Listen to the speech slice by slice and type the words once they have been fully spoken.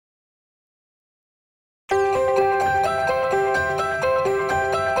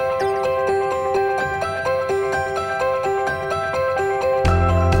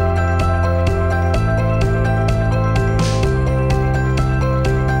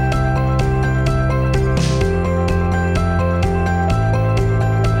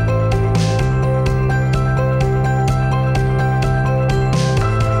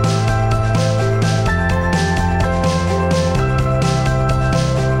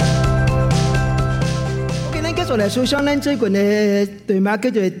續嚟數上咱最近嘅題目叫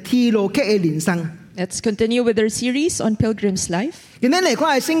做天路客嘅人生。Let's continue with our series on Pilgrim's Life. 今日嚟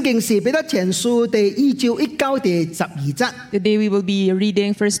看嘅聖經是彼得前書第2至1到第12節。 Today we will be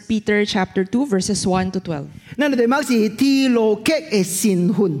reading 1 Peter chapter 2 verses 1 to 12. 咱嘅題目是天路客嘅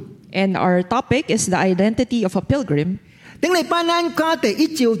身份。 And our topic is the identity of a pilgrim. 頂禮拜咱看第1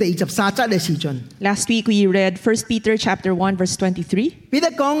至第23節嘅時陣， Last week we read 1 Peter chapter 1 verse 23. 彼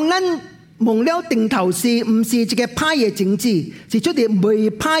得講咱蒙了定頭是唔是一個歹嘅種子，是出啲未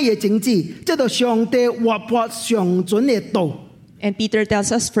歹嘅種子，即係上帝活潑上準嘅道。 And Peter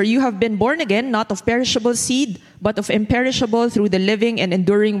tells us, "For you have been born again, not of perishable seed, but of imperishable through the living and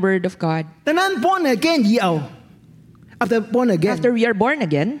enduring word of God." 但咱 born again 以後 ，after born again， After we are born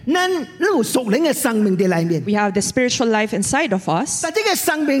again, 咱有屬靈嘅生命喺裏面。 we have the spiritual life inside of us. 但這個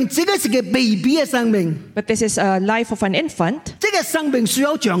生命，這個是個 baby 嘅生命， But this is a life of an infant, 這個生命需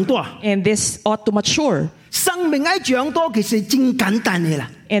要長大。 and this ought to mature. 生命愛長大其實真簡單嘅啦。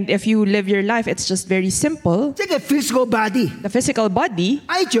 And if you live your life, it's just very simple. 這個 physical body The physical body,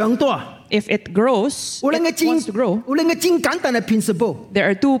 愛長大， if it grows, 有兩個 it wants to grow. 有兩個真簡單嘅 principle， There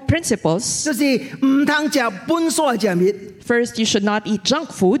are two principles. 就是唔通食本所嘅食物。 First, you should not eat junk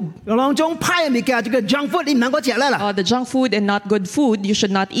food. 有兩種派嘅物件，這個 junk food 你唔能夠食啦。 The junk food and not good food, you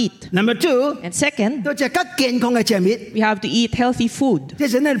should not eat. Number two， And second, 要食較健康嘅食物， we have to eat healthy food. 這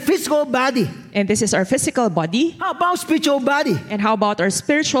是咱 physical body。 And this is our physical body. How about spiritual body？ And how about our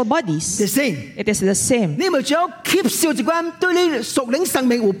spiritual bodies? The same。 It is the same. 你咪想吸收一關對你屬靈生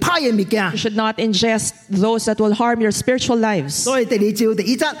命有派嘅物件 You。should not ingest those that will harm your spiritual lives. 所以第2章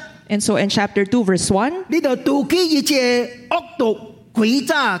第1節， And so in chapter 2, verse 1, 你就妒忌一切惡毒、詭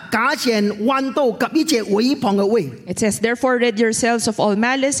詐、假善、彎道及一切毀謗嘅話。 it says, "Therefore rid yourselves of all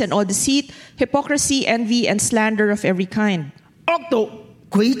malice and all deceit, hypocrisy, envy, and slander of every kind." 惡毒、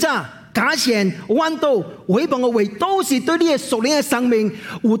詭詐、假善、彎道、毀謗嘅話，都是對你嘅屬靈嘅生命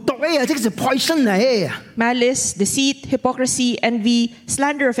有毒嘅，即係 poison 嚟嘅。 Malice, deceit, hypocrisy, envy,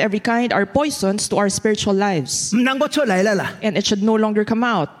 slander of every kind are poisons to our spiritual lives. 唔能夠出嚟啦。 And it should no longer come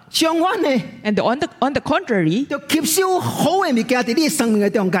out. 相反呢， And on the contrary, 就吸收好嘅物件喺你嘅生命嘅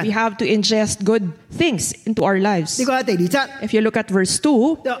中 we 間。 have to ingest good things into our lives. 呢個係第2節。 If you look at verse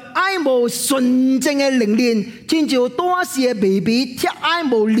 2, 就愛慕純正嘅靈練，親照多時嘅 baby， 貼愛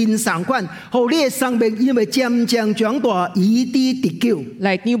慕練上款，好你嘅生命因為漸漸長大，以啲得救。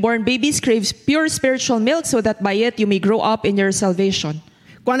 like newborn babies craves pure spiritual milk so that by it you may grow up in your salvation.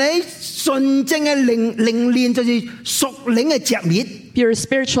 關於純正嘅靈練，就是屬靈嘅食物， Pure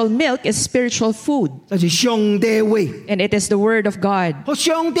spiritual milk is spiritual food, 就是上帝話。 and it is the word of God. 好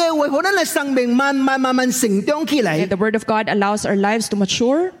上帝話，好咱嘅生命慢慢成長起嚟， And the word of God allows our lives to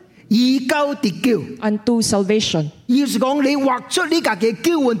mature 以救得救。 unto salvation. 意思講，你畫出呢家嘅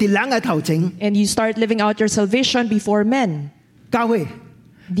救恩喺人嘅頭前， And you start living out your salvation before men. 教會。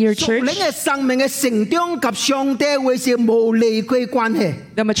 Dear 屬 church, 靈嘅生命嘅成長及上帝會是無離開關係。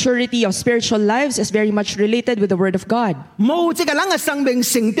 the maturity of spiritual lives is very much related with the word of God. 冇一個人嘅生命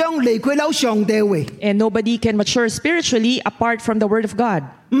成長離開了上帝話， And nobody can mature spiritually apart from the word of God.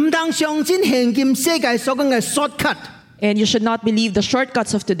 唔當相信現今世界所講嘅 shortcut。 And you should not believe the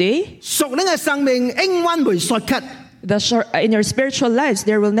shortcuts of today. 屬靈嘅生命永遠會 shortcut。 In your spiritual lives,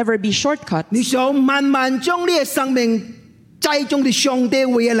 there will never be shortcuts. 你想慢慢將你嘅生命栽種喺上帝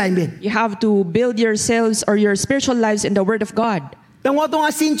話嘅裏面。 You have to build yourselves or your spiritual lives in the Word of God. 當我當我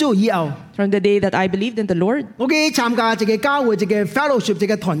信主以後， From the day that I believed in the Lord, 我去參加一個教會一個 fellowship 一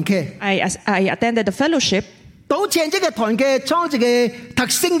個團契。 I attended a fellowship, 到前這個團契創一個讀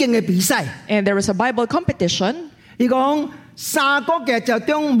聖經嘅比賽。 and there was a Bible competition. 佢講三個嘅就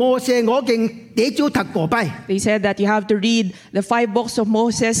將摩西五經第一組讀過拜。 They said that you have to read the 5 books of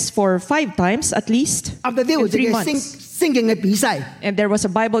Moses for 5 times at least after 呢 in 個 3 一個 months. 聖經嘅比賽。 And there was a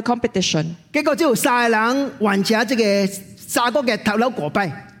Bible competition. 結果只有3個人完成這個三個嘅讀了過拜。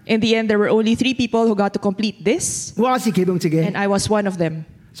 In the end, there were only 3 people who got to complete this, 我是其中一個。 and I was one of them.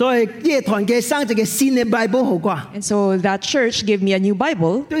 所以呢個團契生一個新嘅 Bible 好啩。 And so that church gave me a new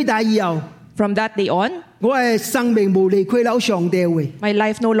Bible. 對大以後， From that day on, 我嘅生命無離開了上帝話。 my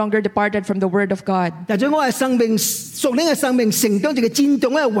life no longer departed from the Word of God. 但係我嘅生命屬靈嘅生命成長一個真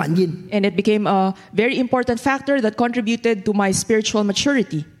重嘅原因。 And it became a very important factor that contributed to my spiritual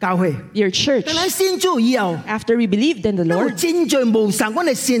maturity. 教會。 Dear church, 當咱信主以後， after we believed in the 有 Lord, 真最無常我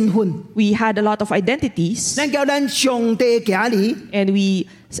嘅身份， we had a lot of identities, 咱叫咱上帝嘅兒女， and we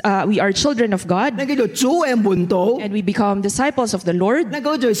are children of God, 咱叫做主嘅門徒， and we become disciples of the Lord, 咱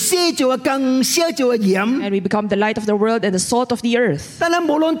叫做寫做嘅羹，寫做嘅鹽。點。 and we become the light of the world and the salt of the earth. 但係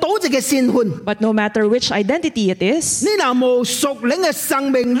無論倒一個身份， But no matter which identity it is, 你若無屬靈嘅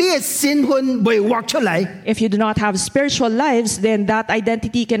生命，你嘅身份未活出嚟， if you do not have spiritual lives, then that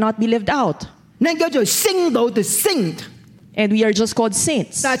identity cannot be lived out. 你叫做聖道的 saint。 And we are just called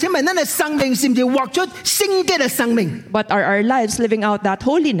saints. 但係請問，你嘅生命是唔是活出聖潔嘅生命？ But are our lives living out that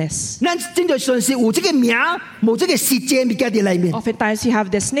holiness? 咱正在純是有這個名，無這個實際物件喺裏面。 Oftentimes we have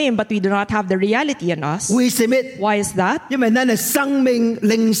this name, but we do not have the reality in us. 為什麼？ Why is that? 因為咱嘅生命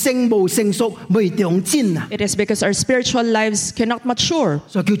靈性無成熟，未長進啊！ It is because our spiritual lives cannot mature.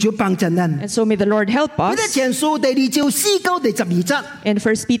 所以叫主幫助咱。 And so may the Lord help 彼得 us. 前書第2章4到第12節 In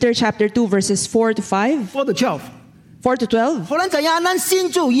 1 Peter chapter 2, verses 4 to 5, ，4到12。 4 to 12, 可能就係咱先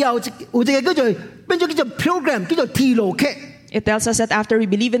做以後有一個叫做變咗叫做 program， 叫做天路客。 it tells us that after we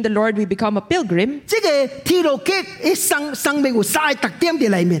believe in the Lord, we become a pilgrim. 這個天路客嘅生命有三個特點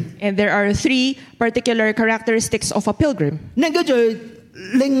喺裏面。 And there are 3 particular characteristics of a pilgrim. 你叫做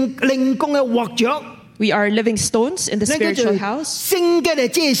靈工嘅活着， We are living stones in the 你叫做 spiritual house. 聖潔嘅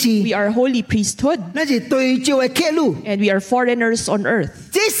祭司， We are holy priesthood. 你是對照嘅客路。 And we are foreigners on earth.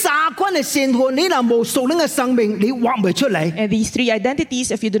 這三款嘅身份，你若無屬靈嘅生命，你活唔出嚟。 And these 3 identities,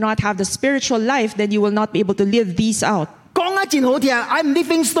 if you do not have the spiritual life, then you will not be able to live these out. 講得真好聽 ，I'm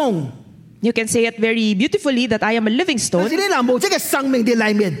living stone。 You can say it very beautifully that I am a living 但 stone. 是你若無這個生命喺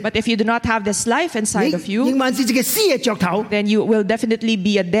裏面， But if you do not have this life 你 inside of you, 仍然是一個死嘅石頭。 then you will definitely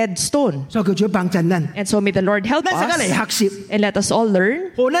be a dead stone. 所以叫主幫助咱， And so may the Lord help 咱大家嚟 us 學習。 and let us all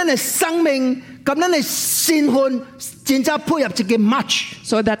learn 和咱嘅生命及咱嘅身份真正配合一個 match。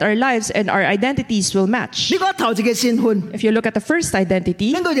 so that our lives and our identities will match. 你講頭一個身份， If you look at the first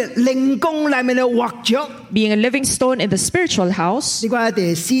identity, 咱個就靈宮裏面嘅活着。 being a living stone in the spiritual house, 你講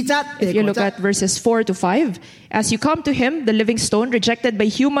第4節、第 if you 5 look 節 at verses 4 to 5, as you come to him, the living stone, rejected by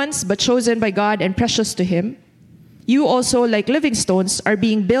humans but chosen by God and precious to him, you also, like living stones, are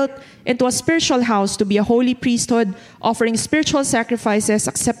being built into a spiritual house to be a holy priesthood, offering spiritual sacrifices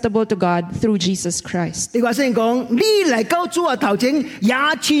acceptable to God through Jesus Christ. 你話先講，你嚟到主嘅頭前，也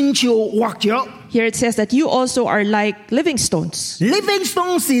親像活着。 Here it says that you also are like living stones. Living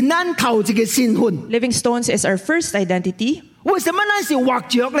stone 是咱頭一個身份。 Living stones is our first identity. 為什麼咱是活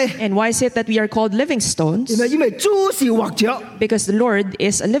着呢？ And why is it that we are called living stones? 因為主是活着， Because the Lord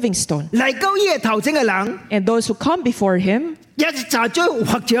is a living stone. 嚟到呢個頭前嘅人， And those who come before him 一查咗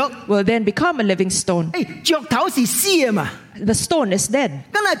活着。 will then become a living stone. 著頭是死嘅嘛， The stone is dead.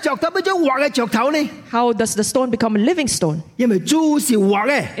 咁啊著頭變咗活嘅著頭呢？ How does the stone become a living stone? 因為主是活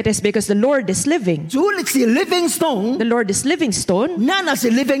嘅， It is because the Lord is living. 主是 living stone， The Lord is living stone. 咱也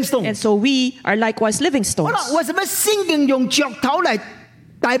是 living stone。 And so we are likewise living 好啦， stones. 為什麼聖經用著頭嚟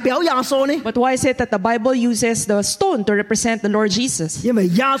代表耶穌呢？ But why is it that the Bible uses the stone to represent the Lord Jesus? 因為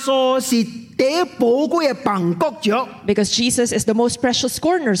耶穌是第一寶貴嘅房角著， Because Jesus is the most precious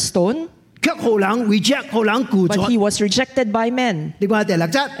cornerstone, 卻好人 reject， 好人拒 but he 絕。 was rejected by men. 你講第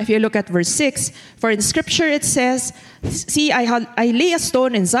6節， If you look at verse 6, for in scripture it says, See, I lay a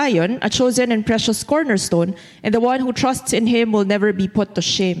stone in Zion, a chosen and precious cornerstone, and the one who trusts in him will never be put to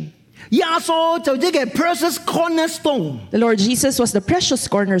shame. 耶穌就呢個 precious cornerstone， The Lord Jesus was the precious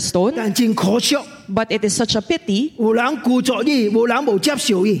cornerstone, 但真可惜， but it is such a pity 有人拒絕伊，有人冇接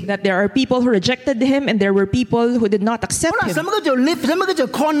受伊。 that there are people who rejected him and there were people who did not 好 accept 啦，什 him. 麼叫做 lift？ 什麼叫做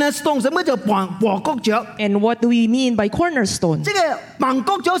cornerstone？ 什麼叫房角著？ And what do we mean by cornerstone? 這個房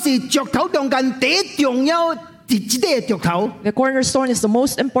角著是著頭中間第一重要一個著頭， The cornerstone is the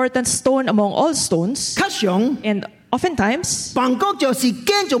most important stone among all stones, 較常 and oftentimes 房角著是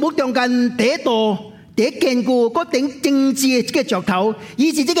建築物中間第一道、第一堅固、嗰頂政治嘅這個著頭，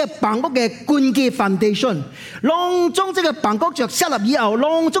以至這個房屋嘅根基 foundation。當中這個房角著設立以後，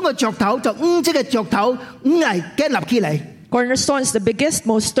當中嘅著頭就這個著頭嚟建立起嚟。 cornerstone is the biggest,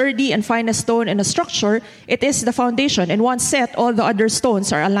 most sturdy, and finest stone in a structure. It is the foundation, and once set, all the other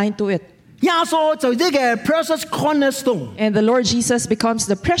stones are aligned to it. 耶穌就這個 precious cornerstone。 And the Lord Jesus becomes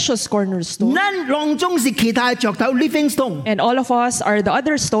the precious cornerstone. 咱當中是其他著頭 living stone。 And all of us are the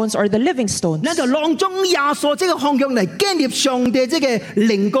other stones or the living stones. 咱就當中耶穌這個方向嚟建立上帝這個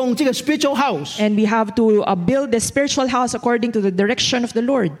靈宮，這個 spiritual house。 And we have to build the spiritual house according to the direction of the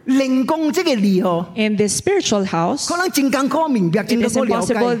Lord. 靈宮這個字哦， In this spiritual house, 可能真艱苦明白， it 真 is 艱苦了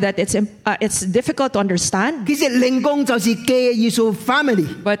impossible 解。 that it's difficult to understand. 其實靈宮就是基耶穌 family。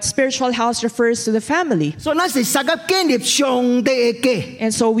 But spiritual house house refers to the family. 所以咱是撒個建立上帝嘅家。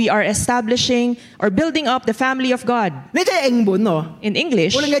 And so we are establishing or building up the family of God. 呢啲係英文喎， In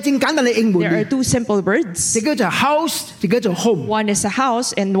English, 我哋嘅正簡單嘅英 there are 文， two simple words. 一個就 house，一個就 home。 One is a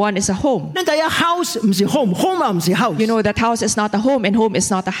house and one is a home. 咱第一 house 唔是 home，home 又唔是 house。 You know that house is not a home and home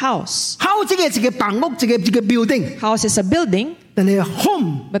is not a house. house 即係一個房屋，一個 building， House is a building, 但係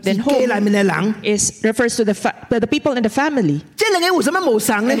home but 是 then 家 home 裡面嘅人。 refers to the people in the family. 即係兩個為什麼冇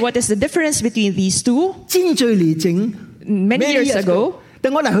生呢 And？ what is the difference between these two? 真最離整 Many years ago,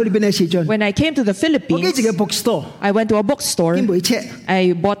 等我嚟去裏邊嘅時陣， when I came to the 我記一 Philippines, 個 bookstore， I went to a bookstore. 見每冊， I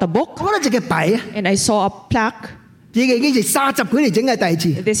bought a book 我覺得一個牌啊， and I saw a plaque. 已經是30幾年整嘅大字，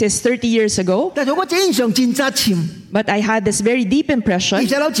 This is 30 years ago, 但係我印象真扎深， but I had this very deep 而 impression.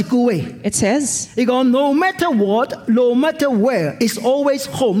 且有一句話。 It says, 呢個 no matter what, no matter where, is always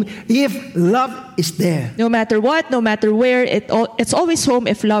home if love is there。 no matter what, no matter where, it's always home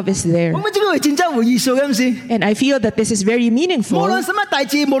if love is there. 我們這個係真正有意思嘅，唔是？ And I feel that this is very 無 meaningful. 論什麼大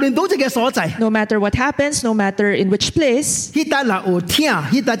字，無論到這個所在， No matter what happens, no matter in which place, 迄笪若有聽，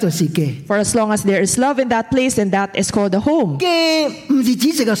迄笪就是家。 for as long as there is love in that place, then that is called a home. 家唔是指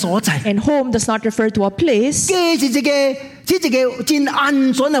一個所在， And home does not refer to a place, 家是一個真安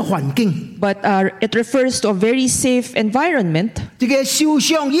全嘅環境， but it refers to a very safe environment 一個受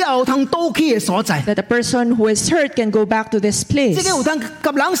傷以後通倒去嘅所在， that a person who is hurt can go back to this 這 place. 個有通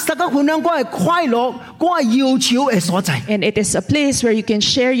給人大家分享我嘅快樂、我嘅憂愁嘅所在。 And it is a place where you can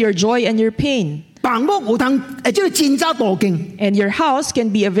share your joy and your pain. 房屋有通即係真正大間， And your house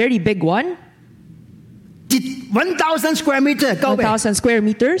can be a very big one, 1,000 square meter 夠未 1,000 square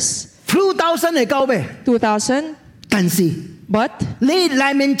meters, ？2,000係夠未？ 2,000. 但是 But 你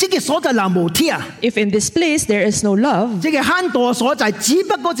裡面這個所在人無聽， if in this place there is no love, 這個很大所在只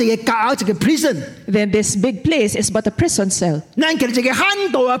不過一個夾一個 prison， then this big place is but a prison cell. 咱其實一個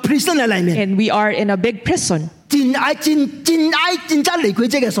很大嘅 prison 喺裡面， And we are in a big prison. 真愛真真離開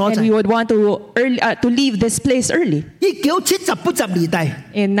這個所 And 在。 we would want to leave this place early. 1970、80年代，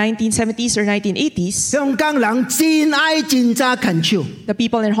 In 1970s or 1980s, 香港人真愛真真近潮。 the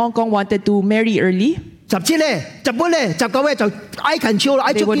people in Hong Kong wanted to marry early. 17咧、18咧、19咧就愛近潮啦，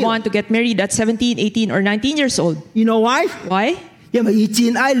愛 They 出 would 橋。 want to get married at 17, 18, or 19 years old. You know why？ Why? 因為佢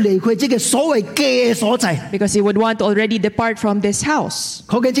真愛離開這個所謂家嘅所在， Because they would want to already depart from this house.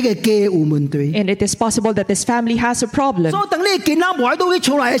 可見這個家有問題。 And it is possible that this family has a problem. 所以等你見到冇喺度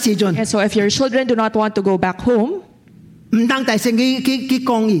出來嘅時陣， And so if your children do not want to go back home, 唔當大聲去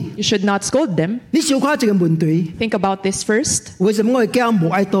講伊， you should not scold them. 你小看這個問題。 Think about this first. 為什麼我嘅家冇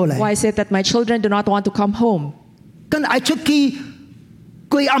愛到嚟？ Why is it that my children do not want to come home? 跟愛出去，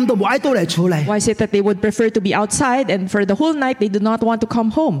佢暗都冇愛到嚟出嚟。 Why is it that they would prefer to be outside and for the whole night they do not want to come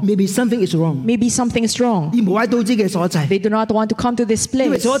home? Maybe something is wrong。 Maybe something is wrong. 你冇愛到這個所在， They do not want to come to this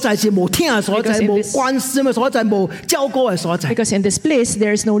因為 place. 所在是冇聽嘅所在， Because in 冇 this- 關心嘅所在，冇照顧嘅所在， Because in this place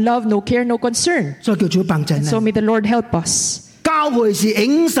there is no love, no care, no concern. 所以叫做幫襯 So 啊。 may the Lord help us. 教會是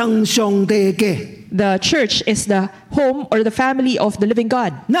永生上帝嘅， The church is the home or the family of the living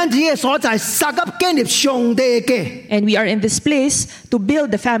God. 咱自己嘅所在，撒入建立上帝嘅。 And we are in this place to build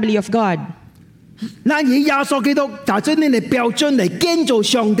the family of God. 咱以耶穌基督就將呢個標準嚟建造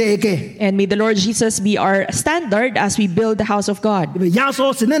上帝嘅， And may the Lord Jesus be our standard as we build the house of God. 因為耶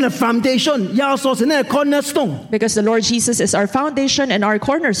穌是咱嘅 foundation，耶穌是咱嘅 cornerstone。 Because the Lord Jesus is our foundation and our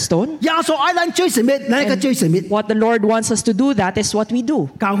cornerstone. 耶穌愛咱最神秘，咱個最神秘。 What the Lord wants us to do, that is what we do.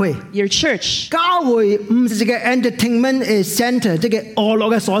 教會， Your church. 教會唔是一個 entertainment center，即係娛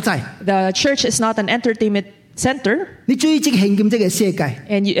樂嘅所在。 The church is not an entertainment center. 你注意即係現今即係世界，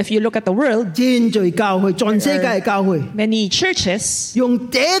 And if you look at the world, 現在教會，全世界嘅教會， many churches, 用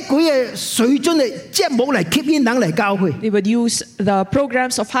這幾嘅水準嘅節目嚟吸引人嚟教會， they would use the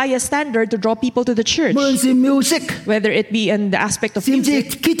programs of highest standard to draw people to the church. 無論是 music， Whether it be in the aspect of 甚至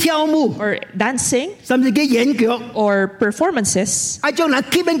music 去跳舞， or dancing 甚至去演劇， or performances, 係將人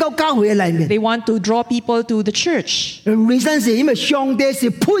吸引到教會嘅裏面。 they want to draw people to the church. reason 是因為上帝是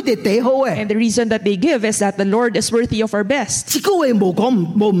配得地好嘅， And the reason that they give is that the Lord is worthy of our best. 呢個話冇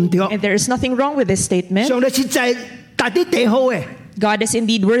講冇唔對。 And there is nothing wrong with this statement. 上帝實在大啲地好嘅， God is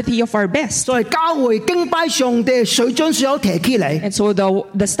indeed worthy of our best. 所以教會敬拜上帝水準需要提起嚟。 And so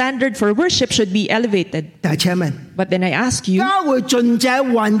the standard for worship should be elevated. 但係請問， But then I ask you, 教會盡者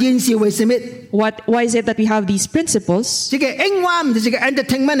還原是為什麼？ why is it that we have these principles? 呢個英文唔係一個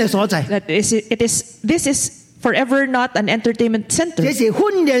entertainment 嘅所在， This is forever not an entertainment 這 center. 是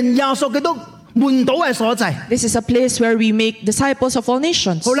訓練耶穌基督門徒嘅所在。 This is a place where we make disciples of all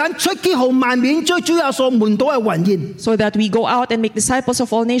nations. 好咱出去後萬面最主要所門徒嘅還原， So that we go out and make disciples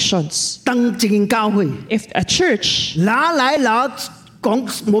of all nations. 當一間教會， If a church 哪來拿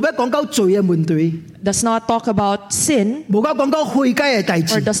冇乜講到罪嘅問題， does not talk about sin, 冇講到悔改嘅代 or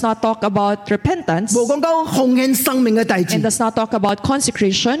志， does not talk about repentance, 冇講到奉獻生命嘅代志 and，does not talk about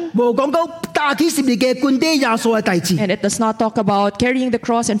consecration, 冇講到打起十字嘅冠底耶穌嘅代志。 and it does not talk about carrying the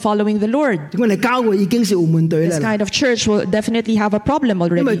cross and following the Lord. 我哋教會已經是有問題 This 啦， kind of church will definitely have a problem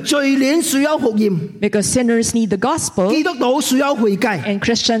因為 already, 罪人需要福音， because sinners need the gospel 基督徒需要悔改， and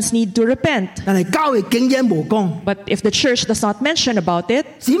Christians need to repent. 但係教會竟然冇講， But if the church does not mention about it,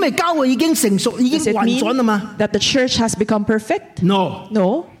 是因為教會已經成熟，已 does 經 it 完 mean 咗啦嘛 that the church has become perfect? ？No，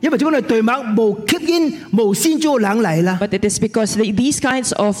 No, 因為我哋對麥冇吸引冇先做人嚟啦。 but it is because these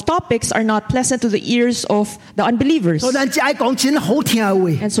kinds of topics are not pleasant to the ears of the unbelievers. 所以咱只愛講錢好聽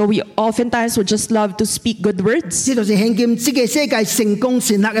嘅話， And so we oftentimes would just love to speak good words. 呢就是現今這個世界成功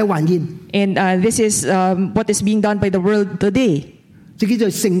善惡嘅原因。 And this is what is being done by the world today. 這叫做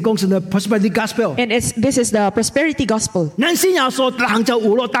成功善惡 prosperity gospel。 And this is the prosperity gospel, 咱先有所當就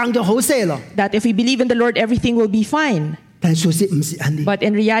有咯，當就好些咯。 that if we believe in the Lord, everything will be fine. 但事實唔是咁樣， But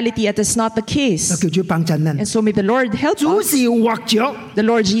in reality, it is not the 就 case. 叫做幫助咱。 And so may the Lord help 主 us. 是活着， The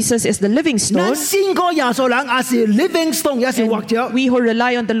Lord Jesus is the living 咱 stone. 先個耶穌人也是 living stone，也是活着。 We who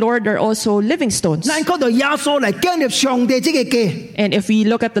rely on the Lord are also living stones. 咱看到耶穌嚟建立上帝這個家， And if we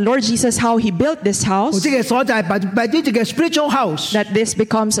look at the Lord Jesus, how he built this 和 house, 這個所在擺啲這個 spiritual house。 that this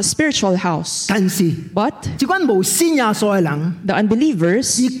becomes a spiritual house. 但是， But 這關無信耶穌嘅人， the unbelievers,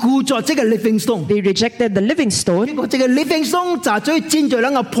 是故作這個 living stone。 they rejected the living stone, 結果這個 living stone 就最戰在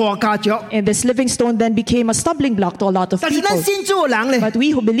人嘅破架着。 and this living stone then became a stumbling block to a lot of 但是咱 people. 先做嘅人咧， But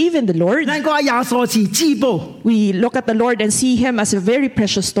we who believe in the Lord, 咱個耶穌是至寶， we look at the Lord and see him as a very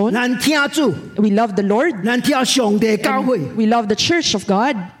precious stone. 咱聽主， We love the Lord. 咱聽上帝嘅教會。 We love the church of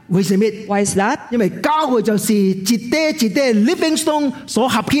God. 為什麼？ Why is that? 因為教會就是一塊 living stone 所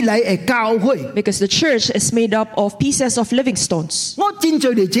合起嚟嘅教會。 Because the church is made up of pieces of living stones. 我真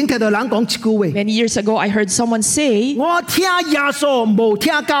最嚟整睇到人講一句話， Many years ago, I heard someone say 我聽耶穌冇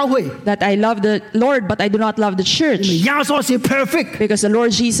聽教會， that I love the Lord, but I do not love the church. 耶穌是 perfect， Because the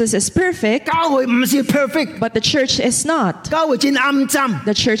Lord Jesus is perfect, 教會唔是 perfect， but the church is not. 教會真暗浸，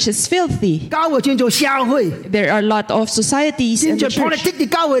 The church is filthy. 教會真做社會， There are a lot of societies 真 in 做 the church. politics 嘅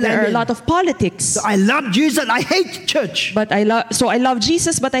教會 There are 裏 a 面。 lot of politics. I love Jesus, I hate church. But I love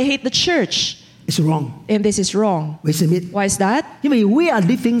Jesus, but I hate the church. It's wrong. And this is wrong. 為什麼？ Why is that? 因為 we are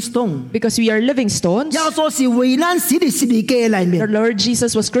living stone。 Because we are living stones. 耶穌是為咱死喺十字架裏 The 面， Lord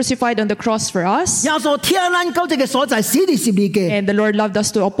Jesus was crucified on the cross for us. 耶穌聽咱到這個所在死喺十字架， And the Lord loved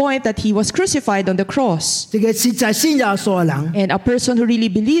us to a point that he was crucified on the cross. 這個實在信耶穌嘅人， And a person who really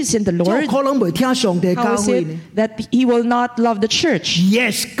believes in the 就 Lord, 可能會聽上帝嘅 how 教 is 會 it 呢。 that he will not love the church?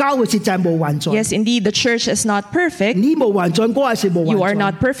 Yes，教會實在冇完全。 Yes, indeed, the church is not perfect. 你冇完全，我也是冇 You are 完全。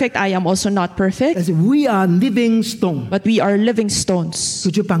 not perfect. I am also not 但 perfect. 是 we are living stone， But we are living stones.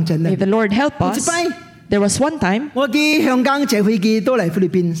 佢就幫助 May 你。 the Lord help 有一 us. 擺， There was one time 我喺香港坐飛機都嚟菲律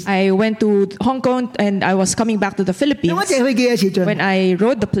賓。 I went to Hong Kong and I was coming back to the 當 Philippines. 我坐飛機嘅時陣， When I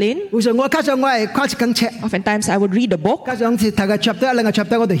rode the plane, 有時我加上我係看一間冊， oftentimes I would read a book. 加上睇個 chapter 兩個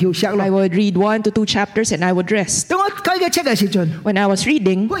chapter 我就休息 I 咯。 would read 1 to 2 chapters and I would rest. 當我睇嘅冊嘅時陣， When I was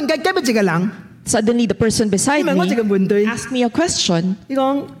reading, 忽然間隔壁一個人， suddenly the person beside 因為我一個 me 問題， asked me a question. 你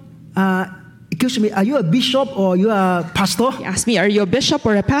講excuse me, are you a bishop or you a pastor？ He asked me, "Are you a bishop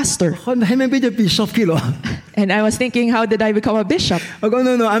or a pastor?" 我係咪變咗 bishop 嘅咯？ And I was thinking, how did I become a bishop? 我講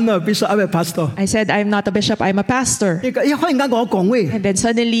no no，I'm not a bishop, I'm a pastor。 I said, I'm not a bishop, I'm a pastor. 一忽然間我講話， And then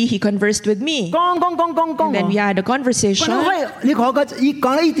suddenly he conversed with me. 講 And then we had a conversation. 你講個呢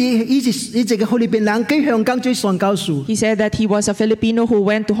隻嘅菲律賓人喺香港做宣教士， He said that he was a Filipino who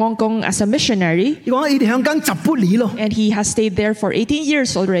went to Hong Kong as a missionary. 你講呢啲香港十不離咯。 And he has stayed there for 18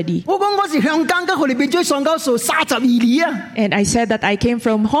 years already. 我講我是香港跟菲律賓做宣教士32年啊。 And I said that I came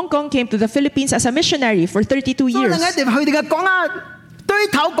from Hong Kong, came to the Philippines as a missionary for 32 所以 years. 佢哋嘅講啊，對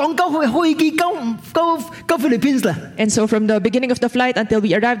頭講到去機到菲律賓啦。 And so from the beginning of the flight until we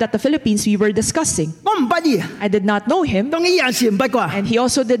arrived at the Philippines, we were discussing. 我唔不意， I did not know him, 當然有時唔不啩。 and he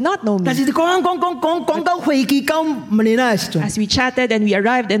also did not know 但 me. 是講到飛機到馬尼拉嘅時陣， As we chatted and we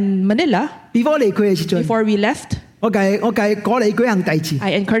arrived in Manila, before離開嘅時陣， before we left, 我講你舉行大事。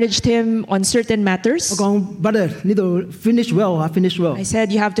 I encouraged him on certain 我 matters. 講 brother 呢度 finish well 啊 finish well， I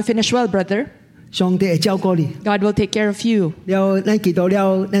said, you have to finish well, brother. 上帝會照顧你。 God will take care of you. 了，咱祈禱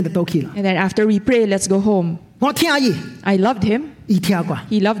了，咱就到去啦。 And then after we pray, let's go home. 我聽伊， I loved him. 伊聽過，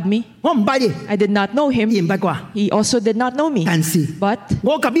 He loved me. 我唔捌伊， I did not know 伊 him. 唔捌過。 He also did not know me. 但是 But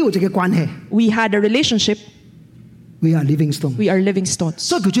我甲伊有一個關係， we had a relationship. We are living stone。 We are living stones.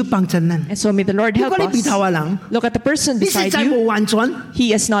 所以佢就幫襯咱。 And so may the Lord 如 help 果你邊頭 us. 嘅人， Look at the person 你實 beside 在 you. 冇完全，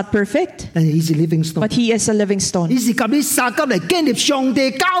 He is not perfect, 但係佢是 living stone。 but he is a living 佢 stone. 是及你撒急嚟建立上帝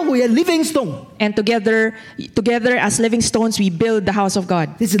教會嘅 living stone。 And together as living stones, we build the house of God.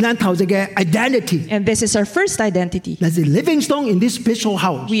 呢是咱頭一嘅 identity。 And this is our first identity. 那是 living stone in this spiritual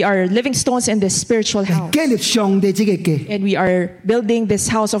house。 We are living stones in this spiritual 係 house. 建立上帝這個家。 And we are building this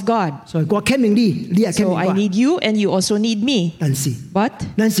house of God. 所以我肯定你，你也肯 So 定 I 我。 need you and you also need me. 但是， But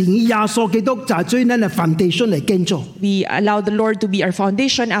咱是以耶穌基督就係最咱嘅 foundation 嚟建造， we allow the Lord to be our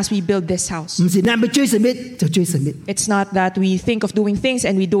foundation as we build this house. 唔是咱要追什麼就追什麼。 It's not that we think of doing things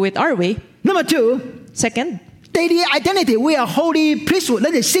and we do it our way. Number two， Second 第二 identity we are holy priesthood，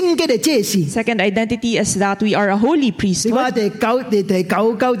咱係聖潔嘅祭司。 identity is that we are a holy 你 priesthood. 話第九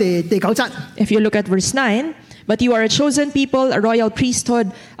節， If you look at verse 9, but you are a chosen people, a royal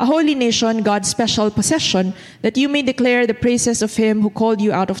priesthood, a holy nation, God's special possession, that you may declare the praises of him who called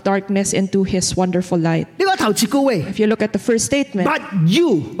you out of darkness into his wonderful light. 呢個頭一句話 If you look at the first statement, ，But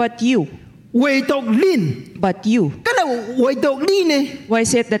you， but you, 唯獨恁， but you. 跟住唯獨你呢？ Why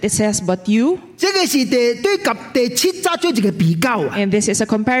is it that it says but you? 這個是對及第七節做一個比較啊， And this is a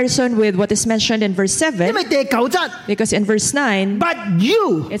comparison with what is mentioned in verse 因 7, 為第九節 because in verse 9, But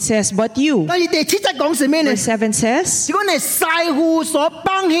you， it says but you. 但是第七節講什麼呢？ Verse 7 says, 如果你係細戶所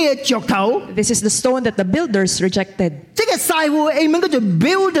綁起嘅石頭， this is the stone that the builders rejected. 即係細戶英文叫做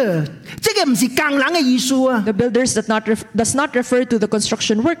builder，即係唔是工人嘅意思啊， The builders does not refer to the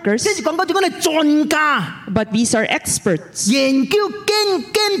construction workers, 即係講嗰種係專家， but these are experts. 研究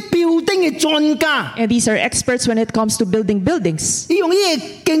建標丁嘅專家。 And these are experts when it comes to building buildings. 你用呢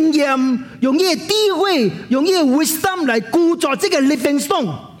個經驗，用呢個智慧，用呢個 wisdom 嚟固作這個 living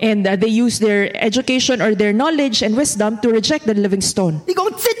stone。 And they use their education or their knowledge and wisdom to reject the living stone. 你講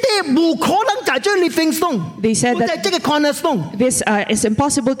這啲冇可能就係做 living stone， They said 或者 that 這個 cornerstone， this is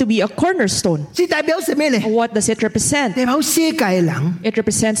impossible to be a cornerstone. 是代表什麼呢？ What does it represent? 代表世界嘅人 It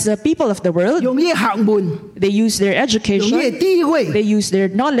represents the people of the world. 用呢個學問， They use their 用呢 education, 個智慧， they use their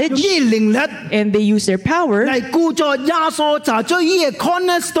用 knowledge, 呢個能力 and they use their power 嚟固作耶穌就係做呢個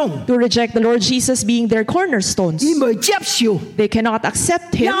cornerstone， to reject the Lord Jesus being their cornerstones. 而唔接受。 They cannot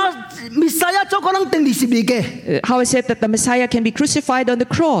accept 呀 him. 彌賽亞做可能定義是咪嘅？ How is it that the Messiah can be crucified on the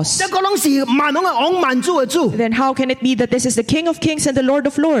cross? 即可能是萬王嘅王萬主嘅主， Then how can it be that this is the King of Kings and the Lord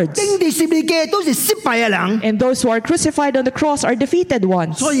of Lords? 定義是咪嘅都是失敗嘅人。 And those who are crucified on the cross are defeated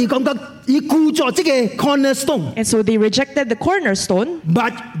ones. 所以講得以固作這個 cornerstone， And so they rejected the cornerstone,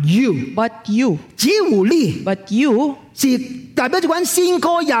 but you but you, 只有你 but you, 是代表住講先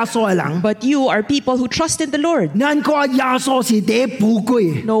過耶穌嘅人。 but you are people who trust in the Lord. 難怪耶穌是第一寶貴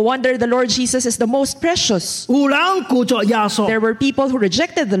嘅， No wonder the Lord Jesus is the most precious. 有人固作耶穌， There were people who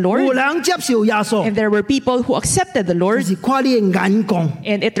rejected the 有 Lord, 人接受耶穌， and there were people who accepted the 就 Lord, 是看你嘅眼光。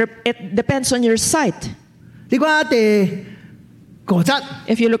 and it depends on your sight. 你睇第五節，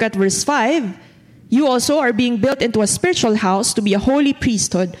 If you look at verse 5, you also are being built into a spiritual house to be a holy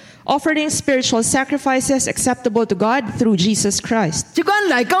priesthood, offering spiritual sacrifices acceptable to God through Jesus Christ. 即講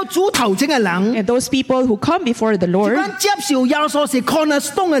嚟到主頭前嘅人， And those people who come before the 即 Lord, 講接受耶穌是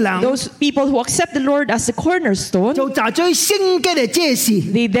cornerstone 嘅人， those people who accept the Lord as the cornerstone, 就就最聖潔嘅祭司，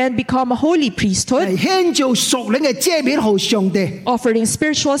 they then become a holy 係 priesthood, 獻上屬靈嘅祭品給上帝。 offering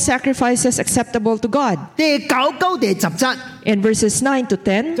spiritual sacrifices acceptable to God. 第九第十節 In verses 9 to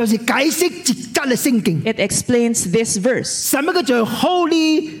 10, 就是解釋節節嘅聖經， it explains this verse 什麼叫做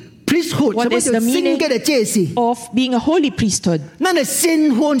holy priesthood， What 什麼 is 叫 the 聖 meaning? 潔嘅祭司。 of being a holy priesthood. 咱嘅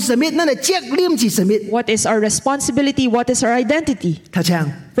身份是什麼？咱嘅責任是什麼？ What is our responsibility? What is our identity? 睇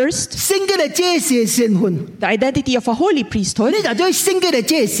清 First, 聖潔嘅祭司嘅身份， the identity of a holy priesthood. 你就做聖潔嘅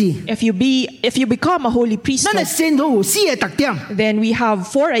祭司。 If you become a holy 咱嘅 priesthood, 身份有四個特點。 then we have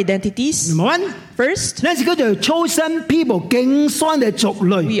 4 identities. Number one， First, 咱是叫做 chosen people，競選嘅族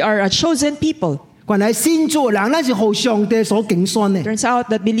類。 we are a chosen people. 原來信主嘅人，咱是互上帝所競選嘅。 Turns out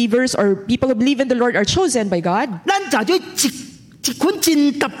that believers or people who believe in the Lord are chosen by God. 咱就做一款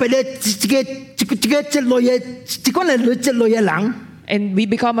真特別嘅一類嘅一款一類嘅人。 And we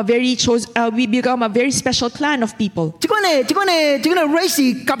become a very special clan of people. 這個 race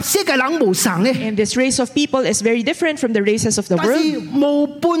及世界人無相嘅， And this race of people is very different from the races of the 但是 world,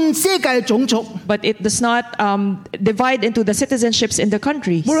 無分世界嘅種族。 but it does not divide into the citizenships in the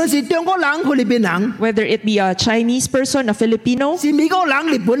countries. 無論是中國人、菲律賓人， Whether it be a Chinese person, a Filipino, 是美國人、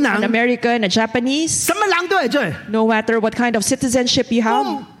日本 an 人， American, a Japanese, 什麼人都係做。no matter what kind of citizenship you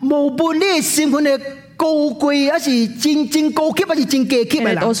have, 無分呢個身份嘅高貴，還是真高級，還是真低級 And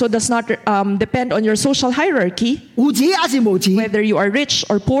嘅 it 人， also does not depend on your social hierarchy, 有錢還是無錢， whether you are rich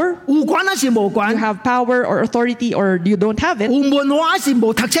or poor, 有權還是無 you 權， have power or authority or you don't have it, 有文化還是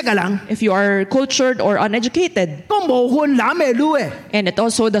無讀冊嘅人， if you are cultured or uneducated. 都無分男嘅女嘅， And it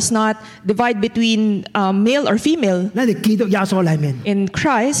also does not divide between male or female. 咱哋基督耶穌裏面 In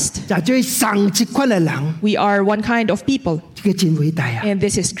Christ, 就係最上節群嘅人， we are one kind of people. 呢個真偉大啊！ And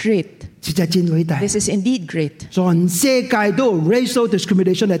this is great. 實在真偉大。 This is indeed great. 全世界都有 racial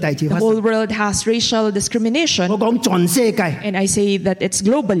discrimination 嘅大事 The 發 whole 生。 world has racial 我 discrimination. 講全世界， And I say that it's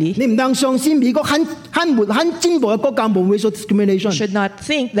globally. 你唔當相信美國很進步嘅國家冇 racial You discrimination。 should not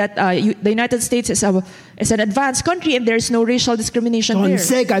think that the United States is an advanced country and there's no racial discrimination 全 there.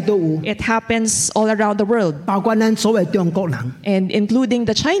 世界都有， It happens all around the world, 包括咱所謂中國人。 and including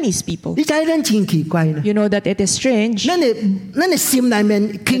the Chinese people. 你睇咱真奇怪呢？ You know that it is strange 咱嘅心裏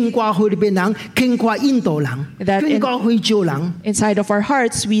面傾過菲律賓人，傾過印度人， That 傾過非洲人， inside of our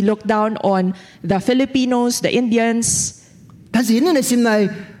hearts. We look down on the Filipinos, the Indians, 但是咱嘅心裏會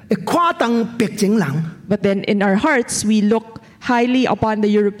誇當白種人， but then in our hearts we look highly upon the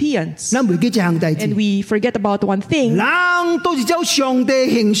Europeans. 咱唔記這項代 And 志。 we forget about one thing, 人都是照上帝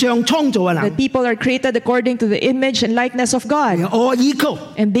形象創造嘅 that 人， people are created according to the image and likeness of God, 我equal。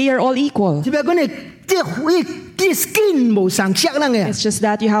 and they are all equal. 只不過你啲 skin 冇相識人嘅， It's just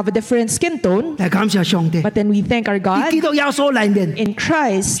that you have a different skin tone, 但係感謝上帝。 but then we thank our 喺 God. 基督耶穌裏面， In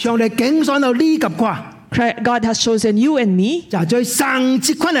Christ, 上帝揀選到你及我， God has chosen you and me 就係最上節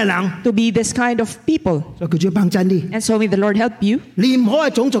群嘅人， to be this kind of people. 所以佢就幫助你。 And so may the Lord help you 任何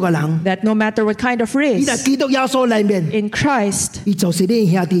嘅種族嘅人， that no matter what kind of 你 race, 喺基督耶穌裏面， in Christ, 佢就是你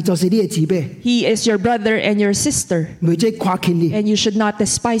嘅兄弟，就是你嘅姊妹， He is your brother and your sister, 唔再誇輕你， and you should not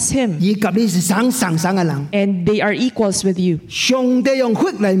despise Him. 以及你是上嘅人。 And they are equals with you. 上帝用血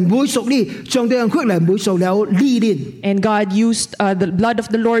嚟買贖你，上帝用血嚟買贖了你哋。 And God used the blood of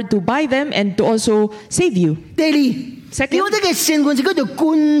the Lord to buy them and to also save you. 第二， Second, 我哋嘅身份是叫做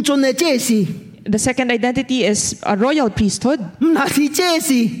君尊嘅這事， the second identity is a royal priesthood. 唔係是這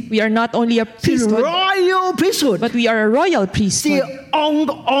事， We are not only a 是 priesthood, royal priesthood。 but we are a royal 是 priesthood. 皇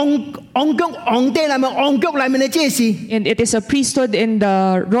帝裏面、皇國裏面嘅這事， And it is a priesthood in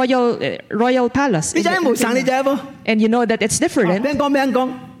the royal palace. 你真係冇上，你知冇？ And you know that it's different. 邊講？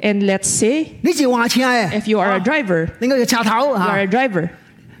 And let's say 你是換車嘅， if you are a driver, 你個車頭 you are 嚇 a。driver.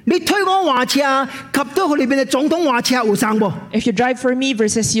 你推廣換車及到佢裏邊嘅總統換車有上噃？ If you drive for me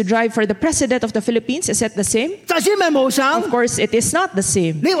versus you drive for the president of the Philippines, is it the same? 就算咪冇上 Of，course, it is not the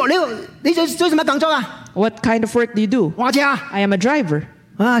same. 你做什麼工作啊？ What kind of work do you do? 換車 I am a driver.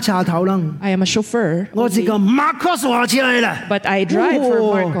 啊，車頭啦， I am a chauffeur. 我是個 Marcos 換車嚟啦。 But I drive for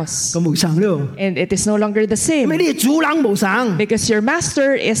Marcos. 咁冇上咯， And it is no longer the 因 same 為你主人冇上， because your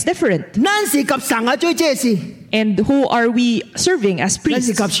master is different. 咱是及神啊最這事， And who are we serving as 咱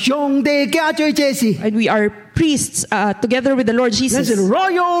是 priests? 及上帝家最這事， And we are priests together with the Lord 咱是 Jesus.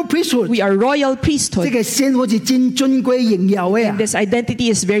 royal priesthood。 We are royal 這 priesthood. 個身份是真尊貴榮耀嘅啊！ This identity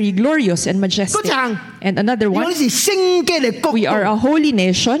is very glorious and 嗰 majestic. 層， And another 如果 one, 你是聖潔嘅國 we are 度， a holy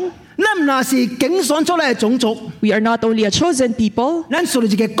nation. 咱唔係是競選出嚟嘅種族， We are not only a chosen people, 咱屬於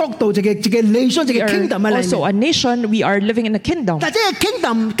一個國度，一個 nation， 一 we 個 are kingdom 喺裏 also 面。 a nation. We are living in a kingdom. 但係呢個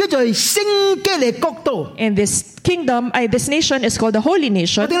kingdom 叫做聖潔嘅國度。 And this kingdom, this nation is called the holy 我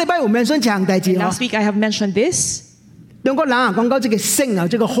nation. 頂禮拜有mention 這項代志嗬， Last week I have mentioned this. 兩個人啊講到這個聖啊，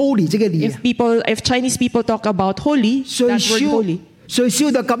這個 holy 這個字啊， If Chinese people talk about holy, 所以 that word 少 holy, 所以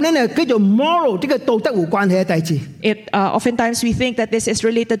少到咁樣咧叫做 moral，這個道德有關係嘅代志。 oftentimes we think that this is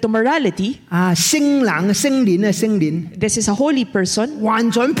related to morality. 啊，聖人、聖靈啊，聖靈， This is a holy person.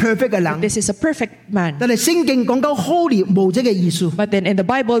 完全 perfect 嘅人。 This is a perfect man. 但係聖經講到 holy 冇這個意思。 But then in the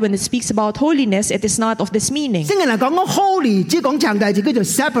Bible, when it speaks about holiness, it is not of this meaning. 聖經嚟講holy，只講長大字叫做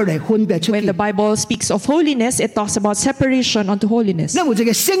separate 分別出 When the 去。 Bible speaks of holiness, it talks about separation unto holiness. 因為這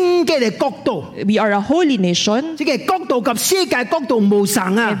個聖潔嘅國度， We are a holy nation. 這個國度及世界國度冇神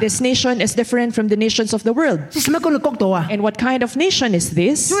啊 And！this nation is different from the nations of the world. 這什麼樣嘅國度啊？ And what kind of nation is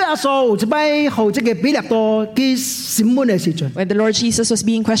this? 主耶穌就俾後這個比勒多嘅審問嘅時陣， When the Lord Jesus was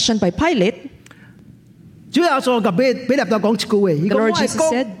being questioned by Pilate, 主耶穌及比勒多講一句話：，如 The 果 Lord 我係 Jesus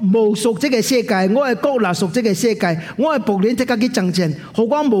國 said- 無屬這個世界，我係國立屬這個世界，我係僕人即刻去爭戰，何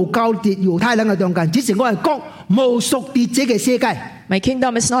況無交跌猶太人嘅中間，只是我係國無屬啲這個世界。 my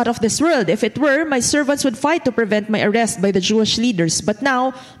kingdom is not of this world. If it were, my servants would fight to prevent my arrest by the Jewish leaders. But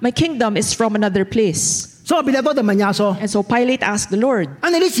now, my kingdom is from another place. 所以比勒多就問耶穌：， And so Pilate asked the Lord,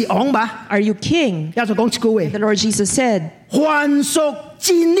 你是王吧？ Are you king? 耶穌講一句 The 話：， Lord Jesus said, 凡屬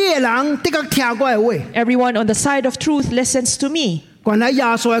真理嘅人的確聽我嘅話， Everyone on the side of truth listens to me. 原來耶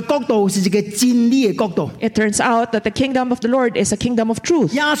穌嘅國度是一個真理嘅國度。 It turns out that the kingdom of the Lord is a kingdom of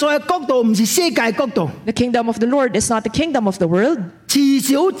truth. 耶穌嘅國度唔是世界嘅國度， The kingdom of the Lord is not the kingdom of the world. 至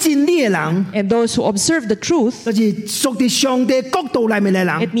少真理嘅人， And those who observe the truth, 就是屬於上帝國度裏面嘅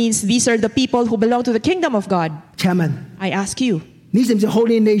人。 it means these are the people who belong to the kingdom of God. 請問 I ask you, 你是唔是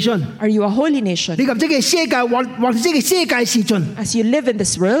Holy Nation？ are you a holy nation? 你及這個世界或者這個世界時陣， As you live in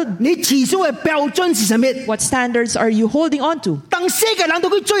this world, 你至少嘅標準是什麼？ what standards are you holding on to? 當世界人到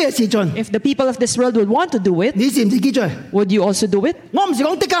佢追嘅時陣， If the people of this world would want to do it, 你是唔是記罪？ would you also do it? 我唔是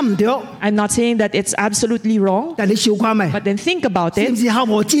講的確唔對， I'm not saying that it's absolutely wrong, 但你小看咪， but then think about 是唔 it. 是合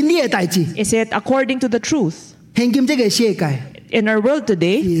乎真理嘅大志？ Is it according to the truth? 現今這個世界 In our world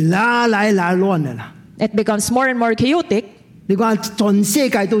today, 是哪來哪亂嘅啦。 it becomes more and more chaotic. 你講全世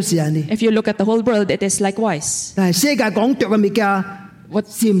界都是咁， If you look at the whole world, it is likewise. 但係世界講對嘅物件，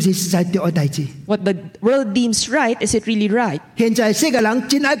是唔是實在對嘅大志？ What the world deems right, is it really right? 現在世界人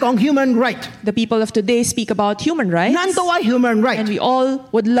真係講 human right， The people of today speak about human rights, 難道係 human and right？ we all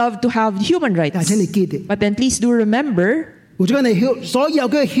would love to have human 但係請你 rights. 記得， But then please do remember, 或者你所有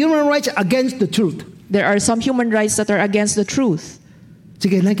嘅 human rights against the truth， there are some human rights that are against the truth. 這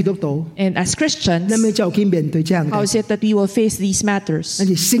個咱基督徒， And as 咱 Christians, 咪就去面對這樣 how 嘅， is it that we will face these matters? 咱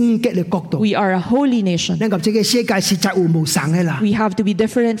是聖潔嘅國度， We are a holy nation. 咱及這個世界實在有無常嘅啦， We have to be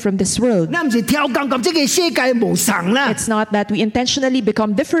different from this world. 咱唔是跳降及這個世界無常啦， It's not that we intentionally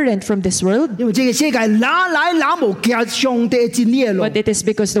become different from this world, 因為這個世界哪來哪無行上帝真理嘅路， but it is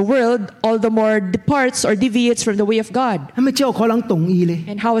because the world all the more departs or deviates from the way of God. 係咪只有可能同意呢？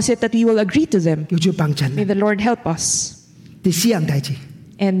 And how is it that we will agree to them? 要做幫襯 May the Lord help us. 第四樣大志。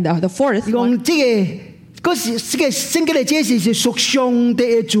 And the fourth 你 one, 講這個聖經嘅這是屬上帝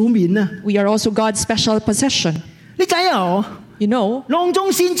嘅主民啊！ we are also God's special possession. 你知影哦？ You know, 當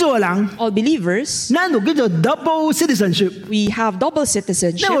中先做嘅人， all believers, 咱有叫做 double citizenship， we have double 咱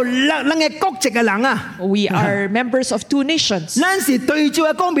citizenship. 有兩嘅國籍嘅人啊！ We are members of two nations. 咱是對照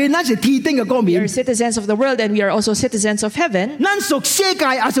嘅光面，咱是天頂嘅光 We 面 are，citizens of the world, and we are also citizens of heaven. 咱屬世界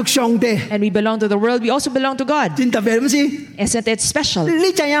也屬上帝， And we belong to the world, we also belong to God. 真特別咁先。 Isn't it special?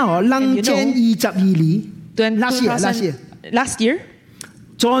 你知影哦？2022年 Last year,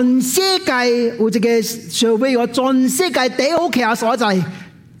 全世界有一個survey，我全世界第好嘅所在，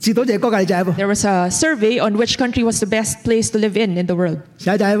知道這個國家你知冇？ there was a survey on which country was the best place to live in the world. 知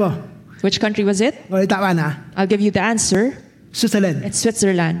冇？ Which country was it? 我哋答案啊 I'll give you the answer. ，Switzerland。 It's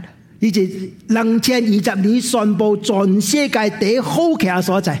Switzerland. 以至2020年宣布全世界第好嘅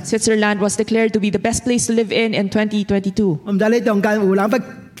所在。 Switzerland was declared to be the best place to live in 2022. 我唔知你中間有人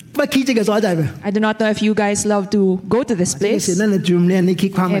不去這個所在未？ I do not know if you guys love to go to this 呢個是 place. 咱嘅 dreamland，你去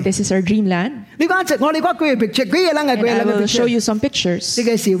看 And 未？ this is our dreamland. 你講我哋講幾個 picture，幾個人嘅 And 幾 I 個人 will 嘅 show picture。 you some pictures. 呢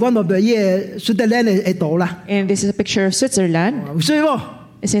個是 one of the Switzerland 嘅圖啦， And this is a picture of Switzerland. 所以喎，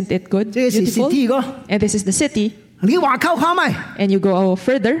 Isn't it good? 呢個是 Beautiful? city 個， And this is the city. 你話口看咪， And you go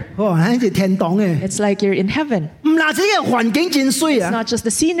further, 哦，係係天堂嘅， it's like you're in heaven. 唔嗱，這個環境真水 It's 啊！ not just the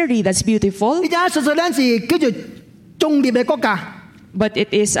scenery that's beautiful, 你睇 Switzerland 是叫做中立嘅國家， but it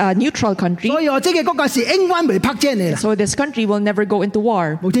is a neutral country. 所以我這個國家是永遠未拍戰嘅啦。 So this country will never go into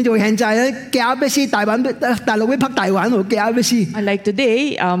war. 目前就現在咧，驚咩事？大陸會拍台灣喎，驚咩事？ Unlike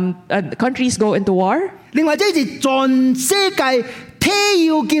today, countries go into war, 另外，這是全世界體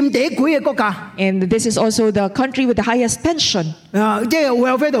要兼第一貴嘅國家。 and this is also the country with the highest pension. 啊，即係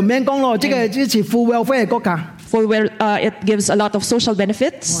welfare 同唔免講咯，即係支持 full welfare 嘅國家， It gives a lot of social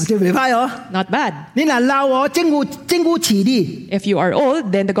benefits. 即係未歹哦。 Not bad. 你嗱鬧我政府遲啲， If you are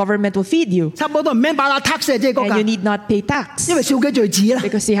old, then the government will feed you, 差唔多唔免把它 tax 嘅即係國 and 家 you，need not pay tax 因為少幾罪子啦。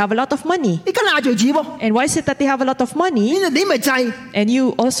 because they have a lot of money. 你跟下罪子喎， And why is it that they have a lot of money? 你咪制， And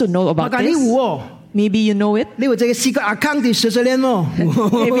you also know 我 about 講你 this. 戶喎， Maybe you know it. 你話這個試個 account 啲稅領喎。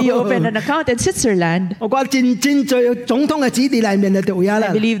 Maybe you open an account in Switzerland. 我講真在總統嘅子弟裏面就會有啦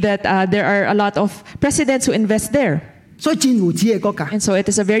I，believe that there are a lot of presidents who invest there. 所以真有錢嘅國家， And so it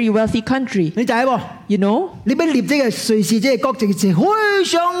is a very wealthy country. 你知喎？ You know, 你要立這個瑞士這個國籍是非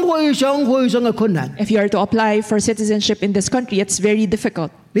常嘅困難， if you are to apply for citizenship in this country, it's very difficult.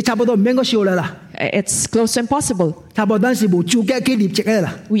 你差不多唔應該笑啦， It's close to impossible. 差不多是無資格去立籍嘅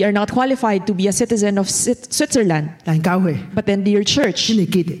啦。 We are not qualified to be a citizen of Switzerland. 但教會， But then, dear church, 請你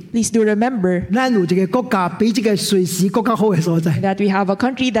記得， please do remember 咱有一個國家比這個瑞士更加好嘅所在。 that we have a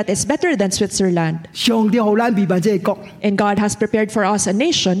country that is better than Switzerland. 上帝好咱備辦這個國， And God has prepared for us a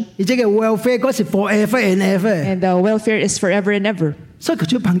nation, 而這個 welfare 嗰是 forever and ever， and the welfare is forever and ever. 所以佢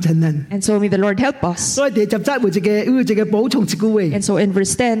就幫襯人。 And so may the Lord help us. 所以第十節有一個補充一句話， And so in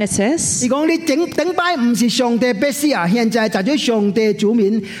verse 10 it says, 你講你頂擺唔是上帝必死啊，現在就咗上帝主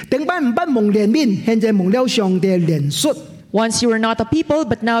面，頂擺唔不蒙憐憫，現在蒙了上帝憐恤。Once you were not a people,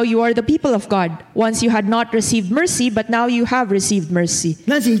 but now you are the people of God. Once you had not received mercy, but now you have received mercy.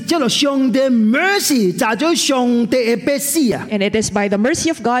 那是叫做上帝 mercy 查咗上帝嘅百姓啊， And it is by the mercy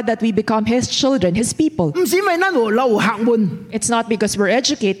of God that we become His children, His people. 唔是因為咱有學問， It's not because we're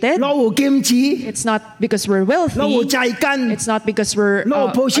educated. 有金錢， It's not because we're 有 wealthy. 財根， It's not because we're No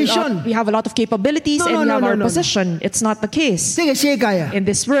position. we have a lot of capabilities No, and no, we no, have no, our no. position. It's not the case. 呢個世界啊， In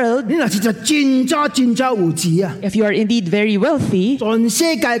this world, 你若是就真有錢啊， if you are indeed very wealthy, 全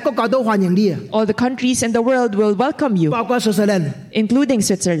世界國家都歡迎你啊， all the countries in the world will welcome you, 包括瑞士蘭。 including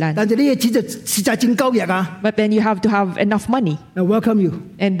Switzerland. 但係呢個錢就實在真夠力啊 But then you have to have enough money, ，welcome you。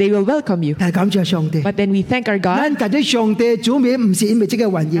 and they will welcome you. 但係感謝上帝， But then we thank our God. 咱感謝上帝做咩唔是因為這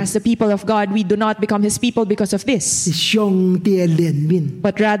個原因， As the people of God, we do not become His people because of 是 this, 上帝嘅憐憫。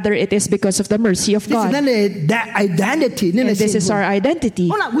 but rather it is because of the mercy of 呢是 God. 咱嘅 identity，呢 And 個 this is our identity.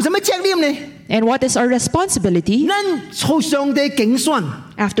 好啦，為什麼責任呢？ And what is our responsibility? 咱受上帝競選，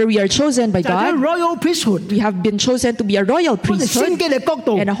 After we are chosen by 就係 God, royal priesthood， we have been chosen to be a royal 我哋聖 priesthood 潔嘅國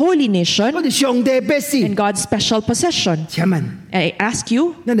度， and a holy 我 nation 哋上帝嘅百姓。 and God's special possession. 請問， I ask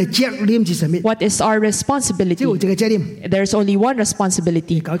you, 咱嘅責任是什麼？ what is our 只有 responsibility? 這個責任。 There's only one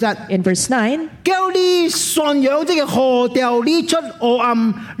responsibility. 九節， In verse 9, 叫你宣揚這個何調你出黑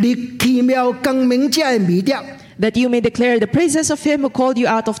暗，你奇妙更明者嘅美德。 that you may declare the praises of Him who called you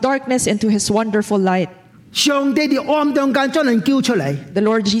out of darkness into His wonderful light. 上帝喺暗中間將人救出嚟， The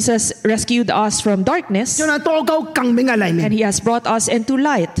Lord Jesus rescued us from darkness, 將人多高更明嘅黎 and 明。 He has brought us into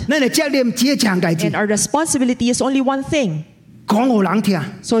light. 咱嘅責任只係一項大事 And，our responsibility is only one thing, 講互人聽，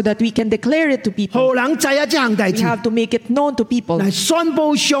 so that we can declare it to people. 互人知啊這項大 We 事， have to make it known to people. 嚟宣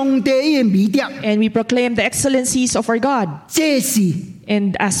布上帝嘅美德。 And we proclaim the excellencies of our God. 這是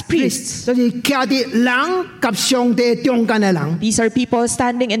And as priests, 就是徛喺人及上帝中間嘅人， these are people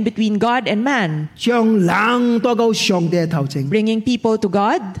standing in between God and man, 將人多到上帝嘅頭前， bringing people to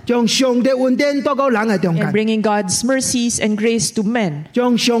God 將上帝恩典多到人嘅中 and 間， bringing God's mercies and grace to men,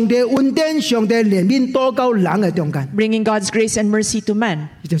 將上帝恩典、上帝憐憫多到人嘅中間， bringing God's grace and mercy to man. 呢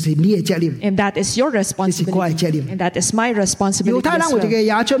就是你嘅責任。 And that is your 這是我嘅 responsibility. 責任。 And that is my 猶 responsibility 太人 as 有一個 well.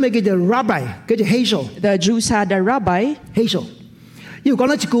 也出名叫做 rabbi，叫做 Hazel。 The Jews had a rabbi, Hazel，要講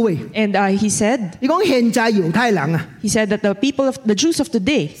到一句話， and he said 你講現在猶太人啊， that the Jews of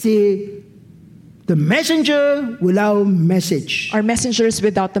today 是 the messenger without message， are messengers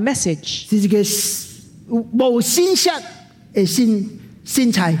without the message, 是一個無信息嘅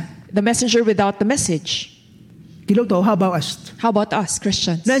先差。 the messenger without the message. 基督徒 how about us？ How about us,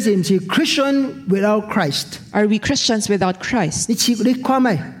 Christians? 咱是唔是 Christian without Christ？ Are we Christians without Christ? 你看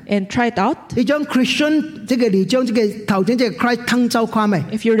咪？ And try it out. 你將 Christian 這個你將這個頭前這個 Christ 吞走看咪？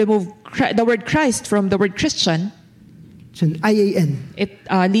 If you remove the word Christ from the word Christian, 從 IAN， it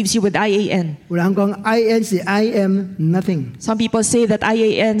leaves you with IAN. 有人講 IN 是 I am nothing。 Some people say that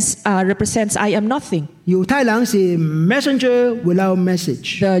IAN represents I am nothing. 猶太人是 messenger without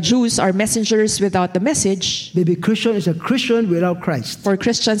message。 The Jews are messengers without the message. Maybe Christian is a Christian without Christ。 For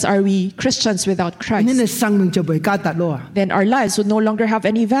Christians, are we Christians without 你嘅 Christ? 生命就被加達咯啊！ Then our lives would no longer have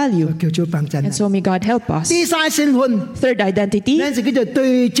any value. 叫做幫襯。 And so may God help us. 第三身份， Third identity, 咱是叫做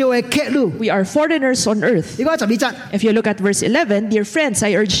對照嘅客路。 we are foreigners on earth. 你講12節， If you look at verse 11, dear friends,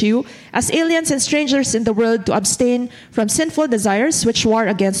 I urge you, as aliens and strangers in the world, to abstain from sinful desires which war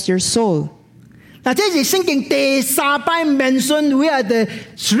against your soul. 嗱，這是聖經第三擺 mention we are the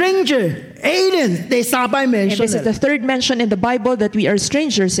stranger alien 第三擺 And this is mention。 the third mention in the Bible that we are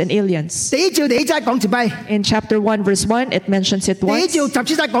strangers and aliens. 第一照第一節講一擺， In chapter 1, verse 1, it mentions it 第一 once. 照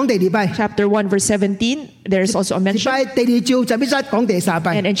17節講第二擺， Chapter 1, verse 17, there is also a 一 mention. 擺第二照11節講第三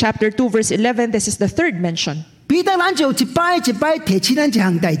擺。 And in chapter 2, verse 11, this is the third mention. 彼得咱就一擺一擺提起咱一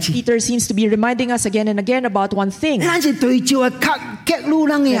項代志， Peter seems to be reminding us again and again about one thing, 咱是對照嘅客路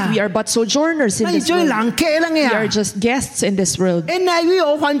人嘅 that 啊 we，are but sojourners in 咱是 this 做 world. 人客人 We 嘅 are 啊。just guests in this world. NIV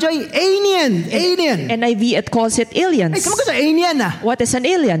我換咗 alien， NIV, it calls it 誒， aliens. 什麼叫做 alien 啊？ What is an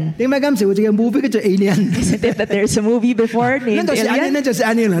alien? 點解今時會有一個 movie 叫做 alien？ Isn't it that there's a movie before 咱 named 就是 alien， Alien? 咱就是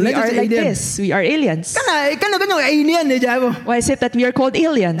alien 啦， We 咱就 are 是 like alien。 this. We are aliens. 跟住嗰種 alien 你知冇？ Why is it that we are called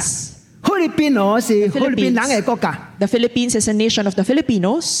aliens? 菲律賓我是菲律賓人嘅國家， The Philippines is a nation of the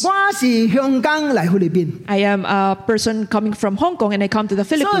Filipinos. 我是香港嚟菲律賓， I am a person coming from Hong Kong and I come to the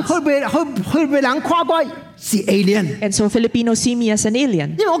所以 Philippines. 菲律賓人跨過是 alien， And so Filipinos see me as an alien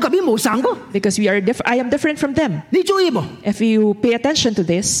因為我嗰邊冇上過。 because I am different from them. 你注意冇？ If you pay attention to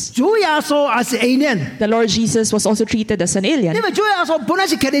this, 主耶穌也是 alien， the Lord Jesus was also treated as an alien 因為主耶穌本來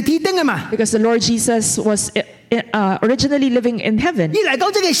是企喺天頂嘅嘛， because the Lord Jesus was originally living in heaven. 伊嚟到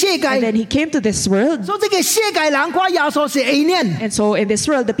這個世 And 界， then he came to this world. 所以這個世界人看耶穌是 alien。 And so in this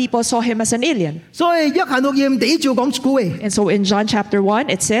world, the people saw him as an alien. 所以約翰福音第一章講一句話， And so in John chapter 1,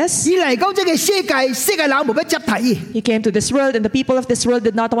 it says, 伊嚟到這個世界，世界人冇要接睇伊， he came to this world and the people of this world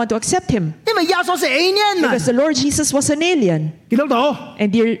did not want to accept him 因為耶穌是 alien 啊 because。the Lord Jesus was an alien. 基督徒，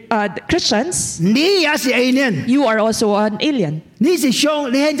 And dear Christians, 你也是 alien， you are also an alien. 你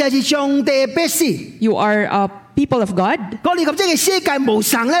現在是上帝的百姓， You are people of God, 講你及這個世界無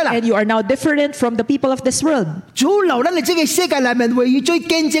神咧啦， and you are now different from the people of this world. 主留咱哋這個世界裏面為伊做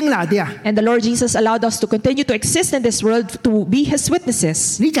見證啦啲啊， And the Lord Jesus allowed us to continue to exist in this world to be his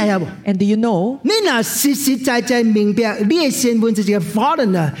witnesses. 你知啊無？ And do you know, 你若實實在在明白你嘅身份是一個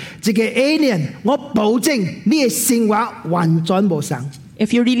foreigner，一個 alien，我保證你嘅生活完全無神。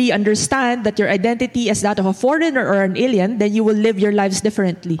 if you really understand that your identity is that of a foreigner or an alien, then you will live your lives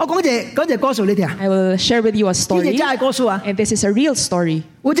differently. 我講隻故事你聽， I will share with you a 呢隻 story, 真係故事啊！ and this is a real story.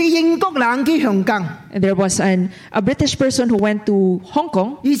 有一個英國人去香港， And there was a British person who went to Hong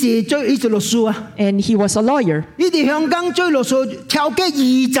Kong, 伊是律師啊， and he was a lawyer. 伊喺香港做律師超過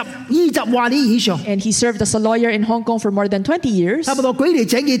20華年以上， And he served as a lawyer in Hong Kong for more than 20 years. 差不多幾年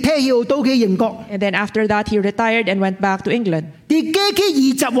前佢退休到去英國， And then after that, he retired and went back to England. 喺過去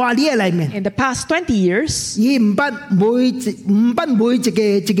20華年嘅裏面， In the past 20 years, 伊唔不每一個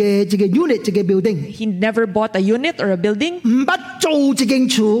unit 一個 building， he never bought a unit or a building, 唔不做一間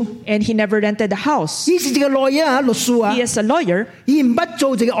厝， and he never rented a house. 伊是一個 lawyer 啊，律師啊 He，is a lawyer, 伊唔不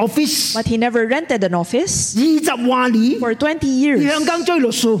做一個 office， but he never rented an office. 20華年 For 20喺 years, 香港做律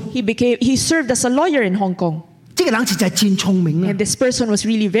師， he served as a lawyer in Hong Kong. 這個人實在真聰明啊！ And this person was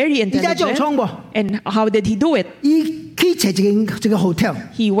really very 而家做 intelligent. 倉喎， And how did he do it? 伊去找一個 hotel。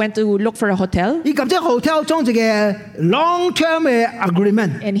 He went to look for a hotel, 伊及這 hotel 裝一個 long term 嘅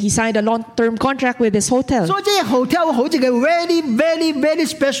agreement， and he signed a long-term contract with this hotel. 所以這個 hotel 好一個 very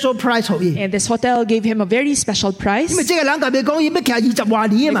special price 給伊。 And this hotel gave him a very special price 因為這個人特別講，伊要徛20華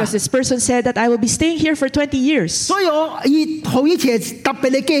年啊嘛， because this person said that I will be staying here for 20 years. 所以伊給伊徛特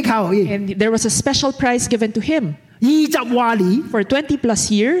別嘅機構給伊 And there was a special price given to him. 20華年， For 20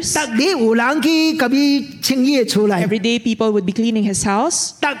 plus years, 特日有人去給伊清伊嘅厝內， every day people would be cleaning his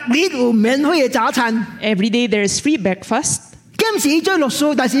house. 特日有免費嘅早餐。 Every day there is free breakfast. 今時伊做律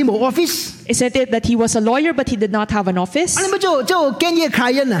師，但是冇 office， Isn't it that he was a lawyer but he did not have an office? 啊你要做見伊嘅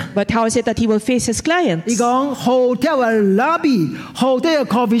client 啊？ But how is it that he will face his 伊 clients? 講 hotel 嘅 lobby、hotel 嘅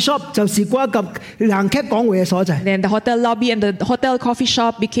coffee shop 就是我及人客講話嘅所在。 Then the hotel lobby and the hotel coffee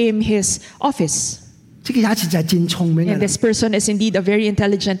shop became his office. 這個也實在真聰明 And 啊！ this person is indeed a very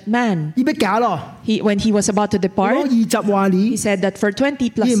intelligent man. 伊要假咯， When he was about to 講 depart, 20華年 he。said that for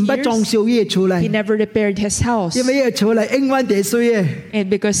 20 plus 伊唔不裝 years, 修伊嘅厝 he 內， never repaired his house. 因為伊嘅厝內永遠地水嘅。 And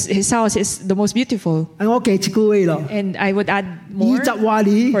because his house is the most beautiful. 我記一句話咯， And I would add more, 20華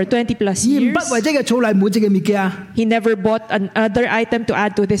年， for 20 plus 伊唔 years, 不為這個厝內每一個物件， he never bought another item to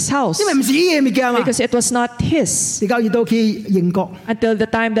add to this house 因為唔是伊嘅物件嘛。 because it was not his 而家伊到去英國 until the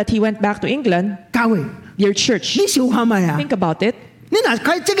time that he went back to England, 教會， your church. 你想下咪啊？ Think about it. 你嗱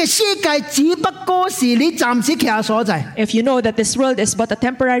佢這個世界只不過是你暫時徛所在。 If you know that this world is but a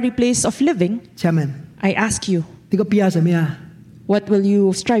temporary place of living, 請問 I ask you, 你個邊係咩啊？ what will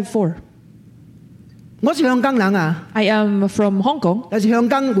you strive for? 我是香港人啊， I am from Hong Kong. 但是香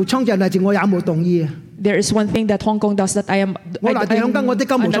港有創造，但是我也冇同意啊。 There is one thing that Hong Kong does that I am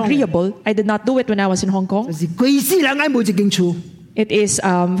unagreeable. I did not do it when I was in Hong 就 Kong. 是貴死人愛每一間厝。 It is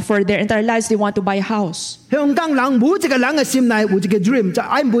for their entire lives they want to buy a house. 香港人每一個人嘅心內有一個 dream，就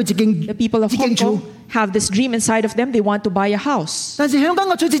愛每一間 The people of 一 Hong 間厝 Kong。have this dream inside of them. They want to buy a house. 但是香港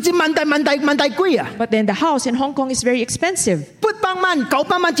嘅厝直接問題貴啊！ But then the house in Hong Kong is very expensive. 800萬、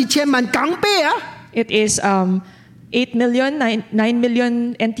900萬、1000萬港幣啊！ It is 8 million, 9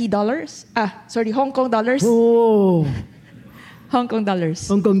 million NT dollars. Hong Kong dollars. 哦， Hong Kong dollars.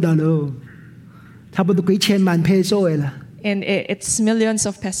 香港大佬，差不多幾千萬 peso 嘅啦。 And it's millions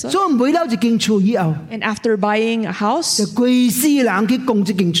of pesos. 所以買了一間厝以後， And after buying a 就 house, 貴死人去供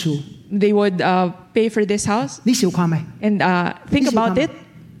這間厝。 they would pay for this house. 你小看咪？ And think about it.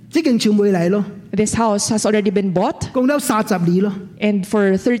 這間厝買嚟咯， This house has already been bought. 供了30年咯， And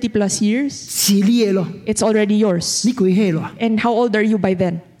for 30 plus years, 是你嘅咯， it's already yours. 你幾歲咯？ And how old are you by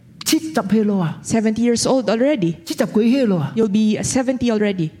then? 70歲咯啊， 70 years old already. 70幾歲咯啊？ You'll be 70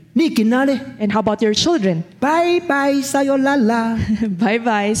 already. 你見下咧， And how about your children? 拜拜sayonara， Bye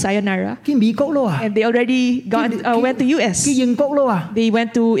bye, sayonara. 去美國咯啊， And they already went to US. 去英國咯啊， They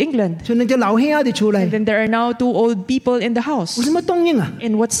went to England. 全兩隻老兄喺出 And 嚟， then there are now 2 old people in the house. 為什麼當應啊？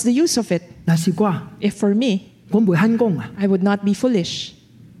 And what's the use of it? 嗱是啩， If for me, 我唔會慳工啊， I would not be foolish.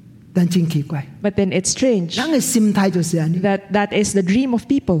 但真奇怪， But then it's strange 人嘅心態就是咁， that is the dream of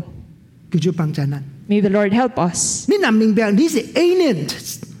people. 叫做幫助人。 May the Lord help us. 你能明白你是 alien，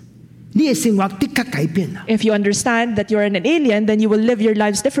 你嘅生活的確改變啦。 If you understand that you're an alien, then you will live your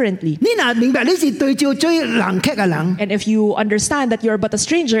lives differently. 你能明白你是對照最冷酷嘅人， And if you understand that you're but a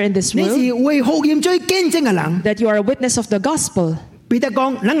stranger in this 你 world, 是為好驗最堅正嘅人。 that you are a witness of the gospel. 彼得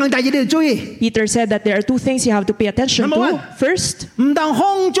講，兩樣大嘢你要注意， Peter said that there are two things you have to pay attention Number one. to. First, 唔當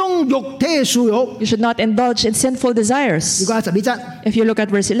空中肉體嘅素欲。 you should not indulge in sinful 如 desires. 果12節， If you look at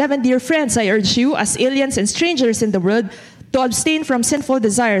verse 11, dear friends, I urge you, as aliens and strangers in the world, to abstain from sinful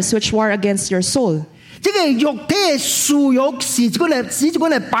desires which war against your soul. 這個肉體嘅素欲是一個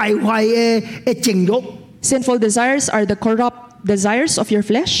嚟敗壞嘅情欲， Sinful desires are the corrupt desires of your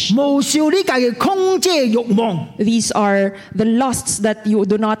flesh. 無受呢界嘅控制嘅慾望。 These are the lusts that you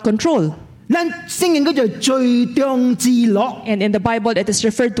do not control. 咱聖經叫做罪中之樂， And in the Bible, it is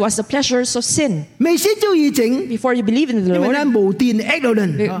referred to as the pleasures of sin. 未先就已經， Before you believe in the 因為 Lord, 咱無電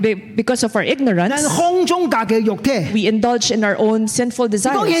ignorant， because of our 咱 ignorance, 空中架嘅肉體。 we indulge in our own sinful 講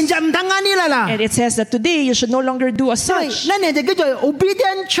desires. 現在唔等啱呢啦 And 啦， it says that today you should no longer do as 因為 such 咱現在叫做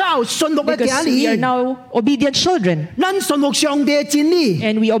obedient child，順服嘅 because 仔 we are 女， now obedient children 咱順服上帝嘅真理，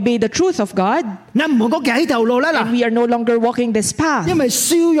 and we obey the truth of God 咱唔好講行呢條路啦 and 啦， we are no longer walking this path 因為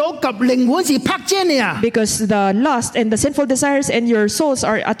少欲及靈魂是拍正嘅啊。 because the lust and the sinful desires and your souls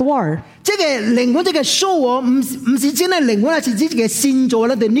are at war. 即係靈魂，即係 soul，唔是真係靈魂，係指嘅新造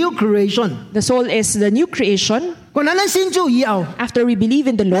啦，the new creation。 The soul is the new creation. 講咱新造以後， After we believe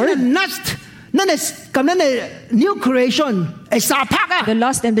in the 咱 Lord, 係 lust， 咱係咁咱係 new creation 係殺拍啊， the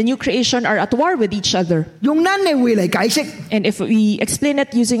lust and the new creation are at war with each other. 用咱嘅會嚟解釋， And if we explain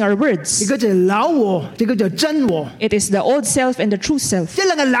it using our 呢 words, 個就係老我，呢個就真我， it is the old self and the true self. 即係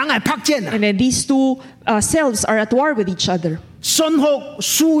兩個人係拍正啊， And then these two selves are at war with each other. 順服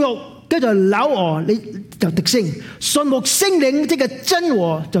素欲叫做老我，你就得勝；順服聖靈即係真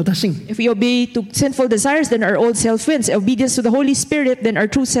我就得勝。 If we obey to sinful desires, then our old self wins. Obedience to the Holy Spirit, then our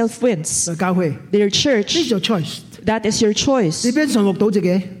true self wins. 就教會， Dear 呢 church, 就 choice， that is your choice. 你邊順服到自己？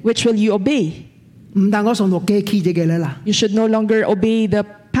 Which will you obey? 唔但我順服嘅企自己啦， You should no longer obey the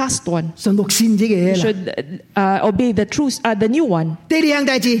past one. 順服先自己 You 啦。 should obey the new one. 第二樣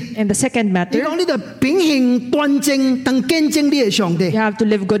大字。 And the second 你 matter, 講呢度秉行端正，等見證呢個上帝。 you have to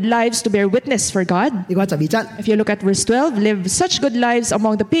live good lives to bear witness for God. 你講12節， If you look at verse 12, live such good lives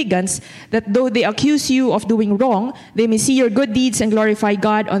among the pagans that though they accuse you of doing wrong, they may see your good deeds and glorify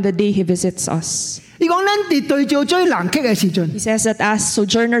God on the day He visits us. 你講咱哋對照最難棘嘅時陣， He says that as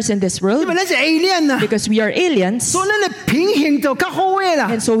sojourners in this 因 world, 為咱是 alien 啊， because we are aliens, 所以咱嘅秉行就較好嘅啦。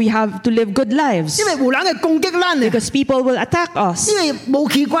 and so we have to live good lives. 因為有人係攻擊咱嘅， Because people will attack us. 因為冇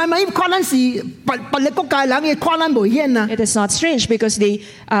奇怪嘛，因為看咱是別嘅國家人嘅，看咱無險啊。 It is not strange because they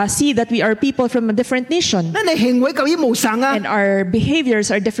see that we are people from a different nation 咱嘅行為究竟無神啊， and our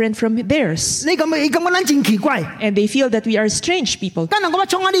behaviors are different from theirs. 你感覺咱真奇怪。 And they feel that we are strange people. 今日我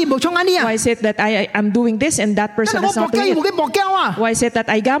衝下呢，冇衝下呢啊 Why？ is it that I am doing this and that 今 person 日我 is 搏 not 交 doing 冇 it? 嘅搏交啊， Why is it that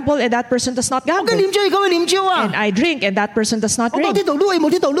I gamble and that person does not 我嘅 gamble? 念珠，佢嘅念珠 And 啊， I drink and that person does not 我冇 drink. 啲道路冇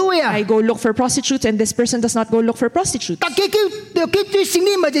啲道路啊 I。go look for prostitutes and this person does not go look for prostitutes. 但係叫最聖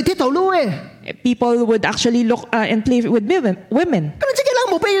呢，咪就鐵道路嘅。 People would actually look and play with women. 咁你即係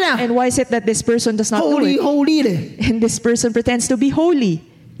人冇俾啦， And why is it that this person does not do 好 it? 啲好啲咧， And this person pretends to be holy.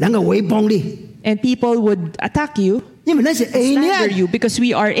 人嘅毀謗你， And people would attack you, 因為那是 slander alien。 you because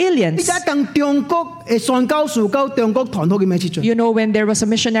we are 你 aliens. 睇當中國傳教士到中國傳道嘅咩時陣？ You know, when there was a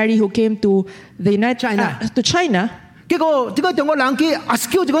missionary who came to the China. China, 結果中國人佢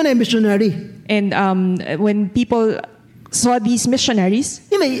ask 呢個 missionary， and when people saw these missionaries,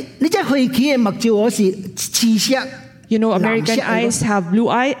 因為你真係去嘅目照我是赤色， you know, American Lamb, eyes have blue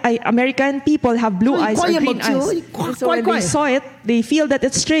eye. American people have blue eyes or green eyes. And so when they saw it, they feel that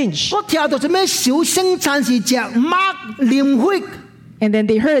it's strange. 我聽到做咩小生產是隻麥念血， And then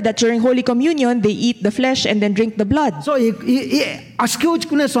they heard that during Holy Communion, they eat the flesh and then drink the blood. 所以ask 嗰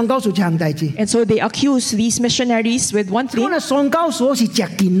個傳教士行大字， And so they accuse these missionaries with one 嗰 thing. 個傳教士是隻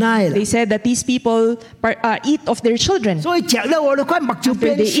健奶啦， They said that these people eat of their children. 所以隻咧我哋快目照 After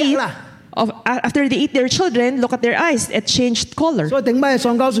變 they 色 eat, 啦。 after they eat their children, look at their eyes. It changed color. 所以頂擺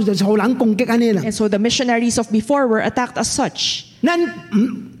傳教士就好難攻擊安尼啦。 And so the missionaries of before were attacked as such. 咱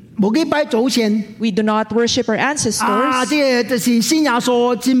冇幾拜祖先 We do not worship our ancestors. 啊，即係就是信耶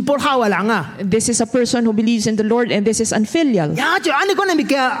穌真不孝嘅人啊， This is a person who believes in the Lord, and this is unfilial. 呀就安尼講你咪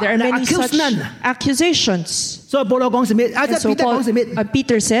叫 There are many accuse such 咱。 accusations. 所以保羅講什麼？啊，即 And 係 so 彼得講什麼？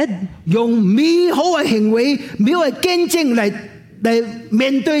 Peter said, 用美好嘅行為、美好嘅見證嚟嚟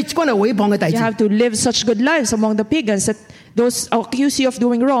面對關係毀謗嘅弟 You 兄。 have to live such good lives among the pagans that those who accuse you of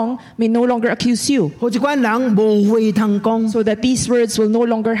doing wrong may no longer accuse you, 好似關人無會騰講， so that these words will no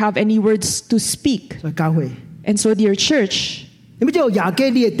longer have any words to speak. 在教會， And so, dear church, 你知道廿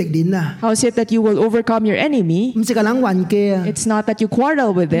幾呢個敵人啊， how is it that you will overcome your enemy? 唔是個人還機啊， It's not that you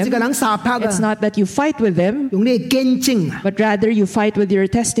quarrel with 唔是個 them. 人殺拍 It's 啊， not that you fight with them, 用呢個見證啊， but rather you fight with your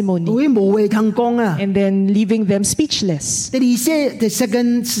testimony 會無會騰講啊。 and then leaving them speechless. 第2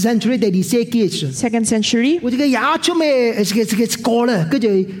 century 第2世紀嘅時候， Second century, 我哋嘅也出咩嘅歌咧，叫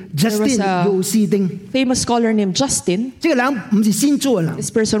做 Justin a- 尤士丁， famous scholar named Justin. 這個人唔是先祖嘅人， This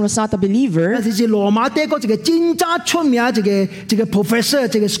person was not a believer, 但是羅馬帝國一個真正出名一個 professor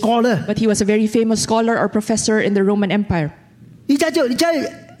一個 scholar。 but he was a very famous scholar or professor in the Roman Empire. 而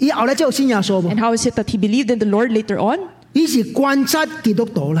且以後咧就信耶穌喎， And how is it that he believed in the Lord later on? 以是觀察基督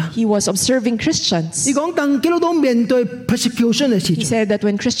徒啦。 He was observing Christians. 你講當基督徒面對 persecution 嘅時 He 候， said that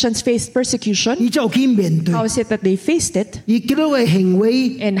when Christians faced persecution, 你就去面對， how is it that they faced it? 而基督徒嘅行為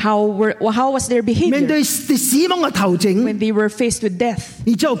And how was their 面 behavior 對死亡嘅頭前， when they were faced with death?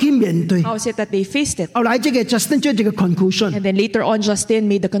 你就去面對。 How is it that they faced it? 後來這個 Justin 做這個 conclusion， And then later on, Justin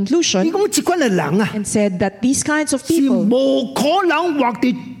made the 你 conclusion 講這群嘅人啊， and said that these kinds of 是 people, 無可能活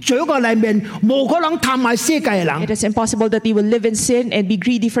在罪惡裏面，無可能貪愛世界嘅人。 it is impossible that they will live in sin and be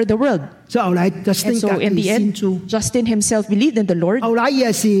greedy for the world. 所以後來 And Justin so 隔 in 離 the 先 end, 祖。 Justin himself believed in the Lord. 後來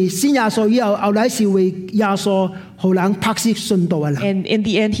也是信耶穌以後，後來是為耶穌後人拍攝信道嘅人。 And in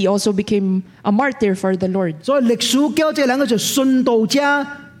the end, he also became a martyr for the Lord. 所以歷史叫這兩個做信道者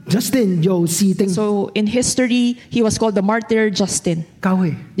Justin 尤士丁 So in history, he was called the martyr Justin. 教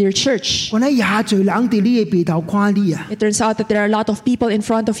會。 Dear church, 我哋也最冷啲呢個鼻頭看你啊， it turns out that there are a lot of people in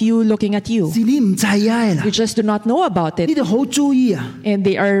front of you looking at you. 是你唔知啊啦 You，just do not know about 你 it, 哋好注意啊。 and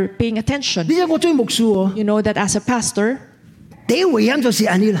they are paying attention. 你知我追牧師喎， You know that as a pastor, 第一危險就是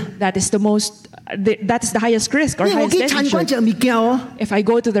安尼啦。 that is the highest risk or 因為我 highest 去參觀 danger. 隻物件哦， If I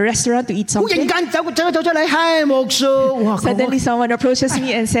go to the restaurant to eat 忽然 something, 間走出嚟，嗨牧師，哇！ suddenly someone approaches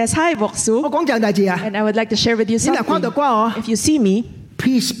me and says, "Hi, 我 Boksu," 講正大字啊 and I would like to share with you 你嗱看 something. 到啩哦 If you see me,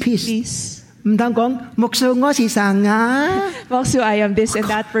 ，peace， please. 唔通講牧師我是神啊， Boksu, I am this and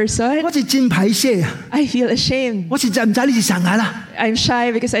that person. 我是真排泄啊， I feel ashamed. 我是唔知你是神啊啦。 I'm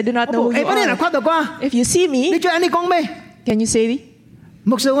shy because I do not know who 誒， you 我哋嗱 are. 看到啩， If you see 你 me, 最安尼講咩？ can you say,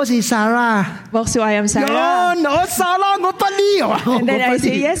 牧師我是 Sarah。 "Boksu, I am 哦， Sarah"? 我 Sarah 我不呢啊， And then I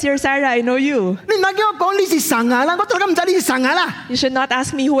say, "Yes, you're Sarah. I know you." 你唔係叫我講你是神啊啦，我當然唔知你是神啊啦。 You should not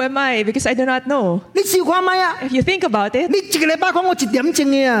ask me who am I because I do not know. 你笑看咪啊？ If you think about it, 你一個禮拜講我1點鐘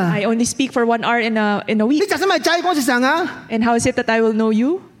嘅啊， I only speak for 1 hour in a 你 week. 就使咪仔我是神啊？ And how is it that I will know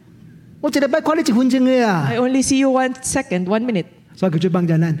you? 我一禮拜看你1分鐘嘅啊 I，only see you 1 second, 1 minute. 所以佢最幫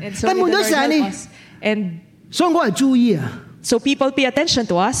助人。 And so 根 may 本 the 都 Lord 是 help 你， us. And 所以我係注意啊， so people pay attention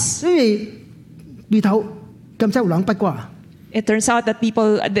to us. 因為裏頭咁真有人八卦， It turns out that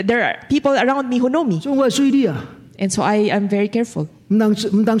there are people around me who know me. 所以我係衰啲啊， And so I am very careful. 唔能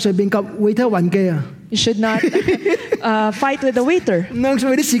隨便及為他還機啊， You should not fight with the waiter. 唔能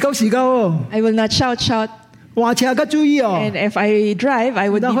隨便啲時交哦， I will not shout. 話車嘅注意哦， And if I drive, I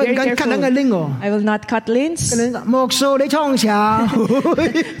would 但 be 可以 very 間 cut 人嘅 careful. 拎哦， I will not cut lanes. 莫數你創車，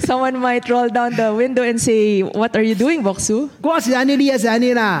 Someone might roll down the window and say, "What are you doing, Boksu?" 我是安尼，你也是安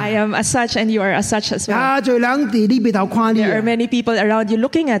尼啦 I，am as such and you are as such as well. 啊，最冷啲呢邊頭看你 There are 啊， many people around you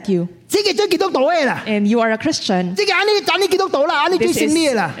looking at you, 這個最基督徒嘅啦， and you are a Christian. 這個安尼基督徒啦，安尼最 This 勝利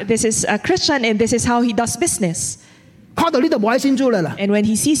嘅啦， is a Christian, and this is how he does business. 看到呢度冇喺先做啦啦， And when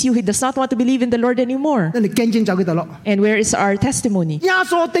he sees you, he does not want to believe in the Lord anymore. 你見證就佢度咯。 And where is our testimony? 耶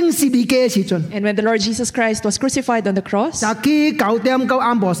穌釘十字架嘅時陣， And when the Lord Jesus Christ was crucified on the cross 早起9點到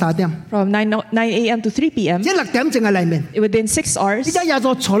晏晡3點， from 9 a.m. to 3 p.m., 即6點正喺裏面。 within 6 hours, 依家耶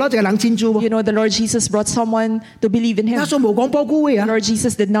穌坐咗一個人先做喎， you know, the Lord Jesus brought someone to believe in 耶 him. 穌冇講寶貴嘅 The 啊， Lord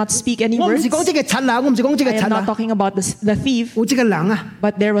Jesus did not speak any 我唔 words. 是講這個賊啦，我唔是講這個 I am 賊 not 啦， talking about the thief, 我這個人啊，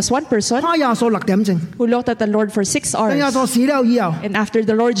 but there was one person 看耶穌6點正， who looked at the Lord for 6等耶 hours. 穌死了以後， And after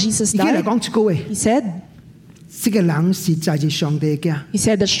the Lord Jesus 已經嚟 died, 講一句話， he said, 這個人實在是上帝嘅。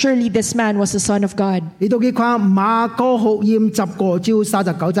 that surely this man was the Son of God. 你到去看馬可福音10章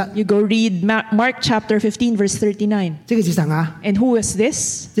39節， You go read Mark chapter 15, verse 39. 這個是神啊， And who is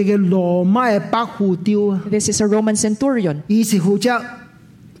this? 這個羅馬嘅百夫雕啊， This is a Roman centurion. 佢是負責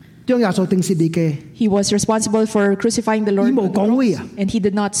將耶穌釘十字架， He was responsible for crucifying the 佢 Lord, 冇講話啊， and he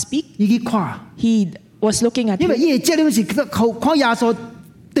did not speak. 佢去看。 He was looking at 因為 him. 呢隻念是看耶穌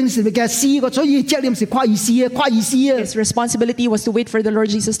定時嘅詩個，所以隻念是跨意思啊，跨意思啊。 His responsibility was to wait for the Lord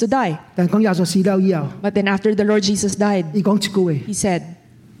Jesus to die. 但係講耶穌死了以後， But then after the Lord Jesus died, 佢講一句話， he said,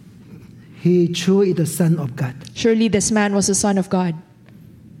 He truly is the Son of God. Surely this man was the Son of God.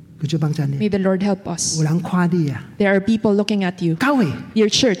 佢做幫襯你， May the Lord help us. 有人看你啊！ There are people looking at you. 教會， Dear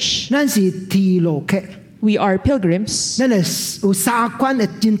church, 咱是天路客， we are pilgrims. 咱係有三關嘅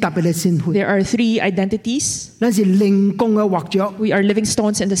真特別嘅身份。 There are 3 identities. 咱是靈工嘅活着， We are living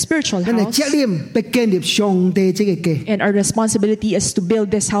stones in the spiritual 咱係 house. 責任要建立上帝這個家， And our responsibility is to build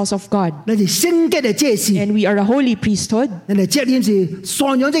this house of God. 咱是聖潔嘅祭司， And we are a holy priesthood. 咱係責任是宣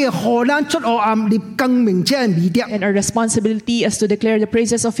揚這個荷蘭出黑暗入光明者嘅美德。 And our responsibility is to declare the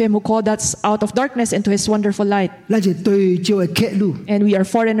praises of Him who called us out of darkness into His wonderful light. 咱是對照嘅客路， And we are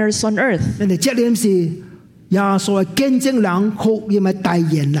foreigners on earth. 咱係責任是耶穌嘅見證人、福音嘅代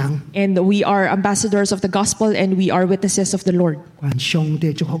言人。 And we are ambassadors of the gospel and we are witnesses of the Lord. 願上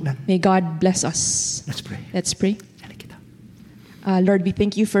帝祝福咱。 May God bless us. Let's pray. Let's pray. 嚟祈禱。 Lord, we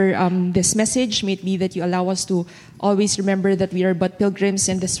thank you for this message. May it be that you allow us to always remember that we are but pilgrims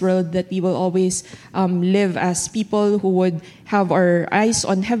in this world, that we will always live as people who would have our eyes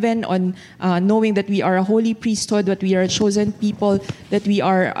on heaven, on knowing that we are a holy priesthood, that we are a chosen people, that we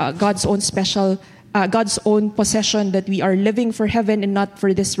are God's own possession, that we are living for heaven and not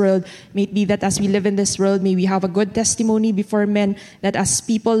for this world. May it be that as we live in this world, may we have a good testimony before men, that as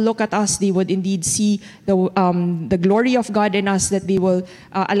people look at us, they would indeed see the glory of God in us, that they will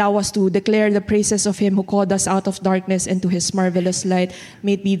allow us to declare the praises of Him who called us out of darkness into His marvelous light.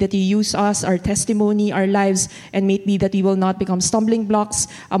 May it be that you use us, our testimony, our lives, and may it be that we will not become stumbling blocks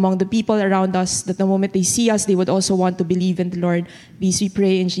among the people around us, that the moment they see us, they would also want to believe in the Lord. These we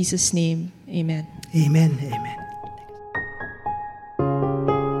pray in Jesus' name. Amen. Amen. Amen.